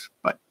hers,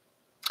 but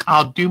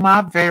I'll do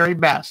my very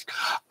best.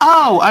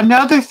 Oh,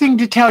 another thing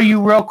to tell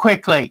you real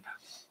quickly.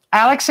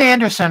 Alex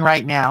Anderson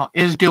right now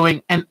is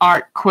doing an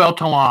art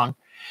quilt along.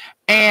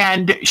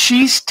 And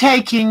she's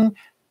taking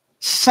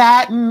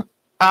satin,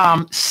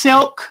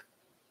 silk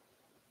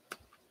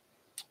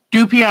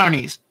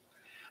Dupioni's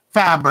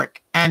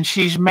fabric. And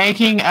she's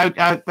making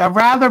a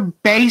rather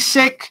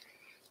basic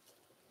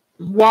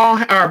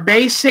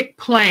basic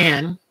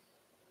plan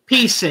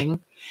piecing,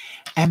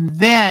 and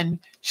then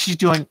she's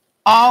doing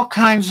all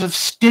kinds of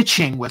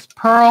stitching with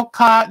pearl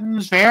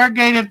cottons,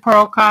 variegated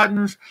pearl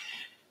cottons,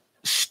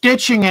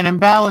 stitching and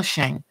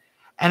embellishing.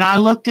 And I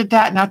looked at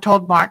that and I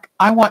told Mark,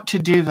 I want to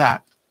do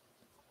that.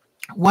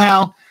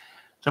 Well,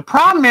 the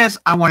problem is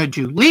I want to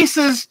do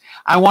Lisa's.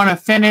 I want to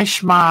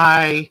finish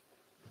the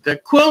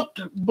quilt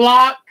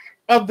block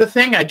of the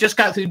thing. I just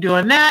got through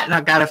doing that, and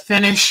I've got to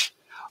finish.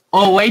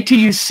 Oh, wait till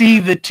you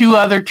see the 2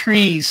 other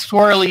trees,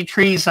 swirly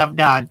trees I've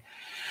done.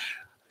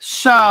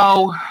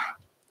 So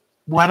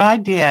what I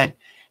did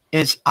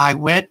is I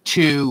went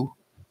to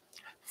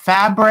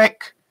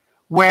Fabric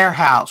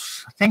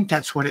Warehouse. I think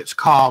that's what it's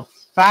called.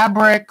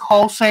 Fabric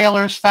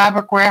Wholesalers,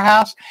 Fabric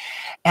Warehouse.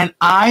 And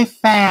I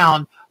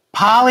found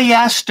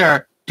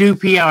polyester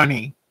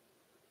Dupioni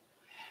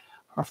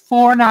for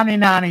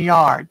 $4.99 a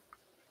yard.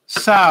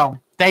 So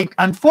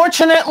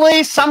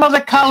Unfortunately, some of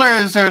the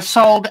colors are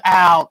sold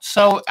out,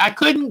 so I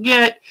couldn't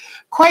get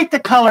quite the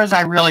colors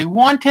I really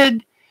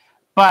wanted.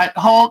 But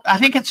I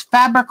think it's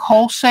Fabric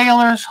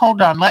Wholesalers.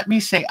 Hold on, let me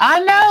see.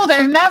 I know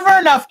there's never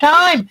enough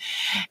time.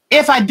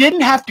 If I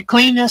didn't have to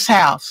clean this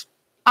house,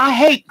 I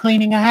hate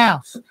cleaning a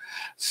house.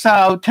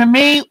 So to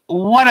me,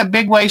 what a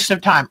big waste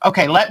of time.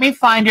 Okay, let me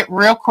find it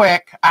real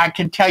quick. I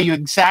can tell you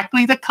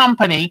exactly the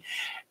company.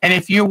 And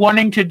if you're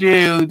wanting to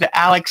do the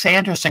Alex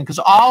Anderson, because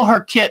all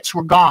her kits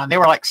were gone. They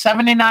were like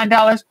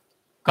 $79,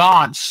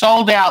 gone,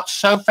 sold out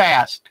so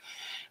fast.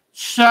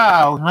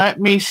 So let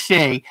me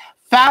see.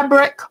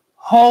 Fabric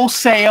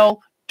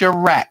Wholesale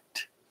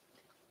Direct.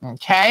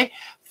 Okay?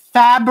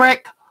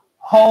 Fabric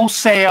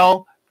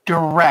Wholesale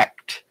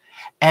Direct.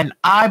 And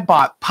I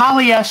bought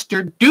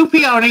polyester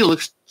Dupioni,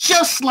 looks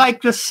just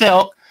like the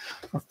silk,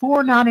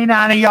 for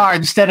 $4.99 a yard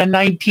instead of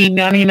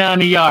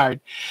 $19.99 a yard.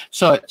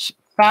 So it's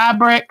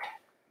Fabric.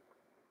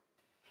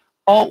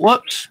 Oh,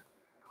 whoops.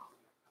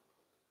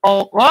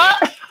 Oh,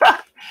 what?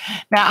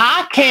 Now,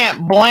 I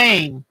can't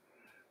blame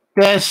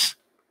this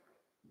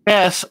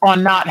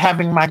on not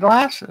having my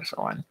glasses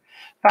on.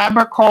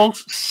 Fabric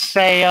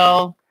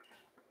Wholesale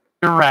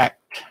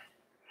Direct.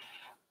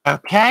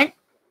 Okay?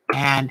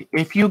 And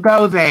if you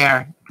go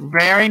there,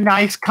 very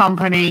nice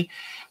company,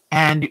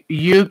 and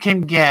you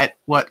can get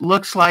what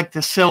looks like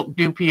the silk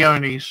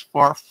Dupionis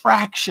for a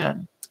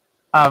fraction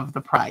of the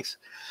price.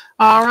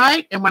 All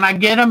right, and when I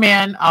get them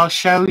in, I'll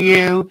show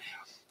you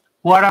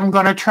what I'm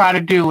going to try to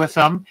do with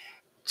them.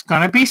 It's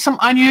going to be some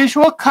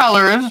unusual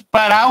colors,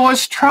 but I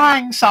was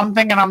trying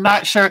something, and I'm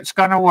not sure it's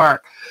going to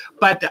work.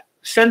 But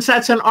since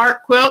that's an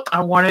art quilt,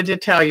 I wanted to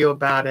tell you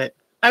about it.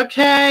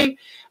 Okay,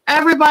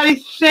 everybody,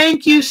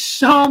 thank you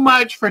so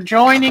much for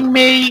joining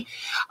me.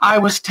 I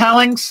was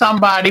telling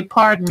somebody,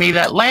 pardon me,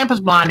 that lamp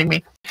is blinding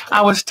me.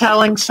 I was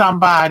telling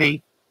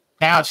somebody,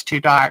 now it's too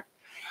dark.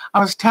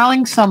 I was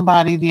telling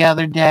somebody the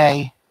other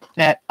day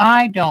that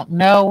I don't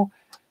know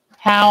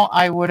how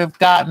I would have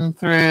gotten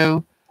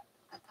through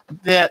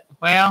that.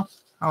 Well,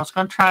 I was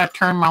going to try to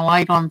turn my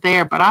light on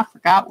there, but I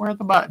forgot where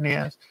the button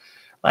is.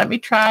 Let me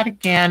try it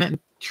again and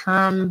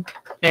turn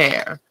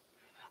there.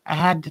 I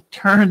had to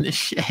turn the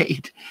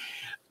shade.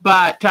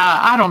 But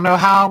I don't know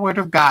how I would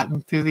have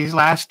gotten through these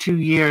last 2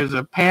 years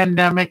of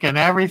pandemic and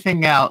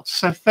everything else.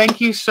 So thank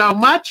you so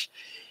much.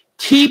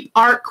 Keep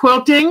art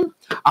quilting.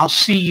 I'll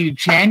see you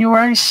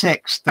January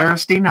 6th,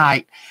 Thursday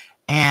night.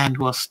 And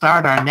we'll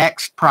start our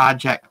next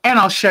project. And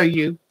I'll show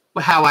you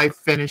how I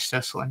finish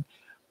this one.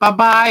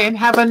 Bye-bye and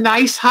have a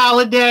nice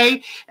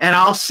holiday. And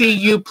I'll see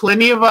you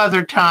plenty of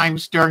other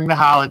times during the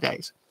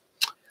holidays.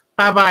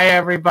 Bye-bye,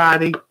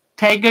 everybody.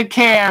 Take good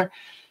care.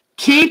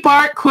 Keep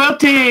art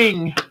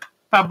quilting.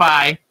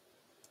 Bye-bye.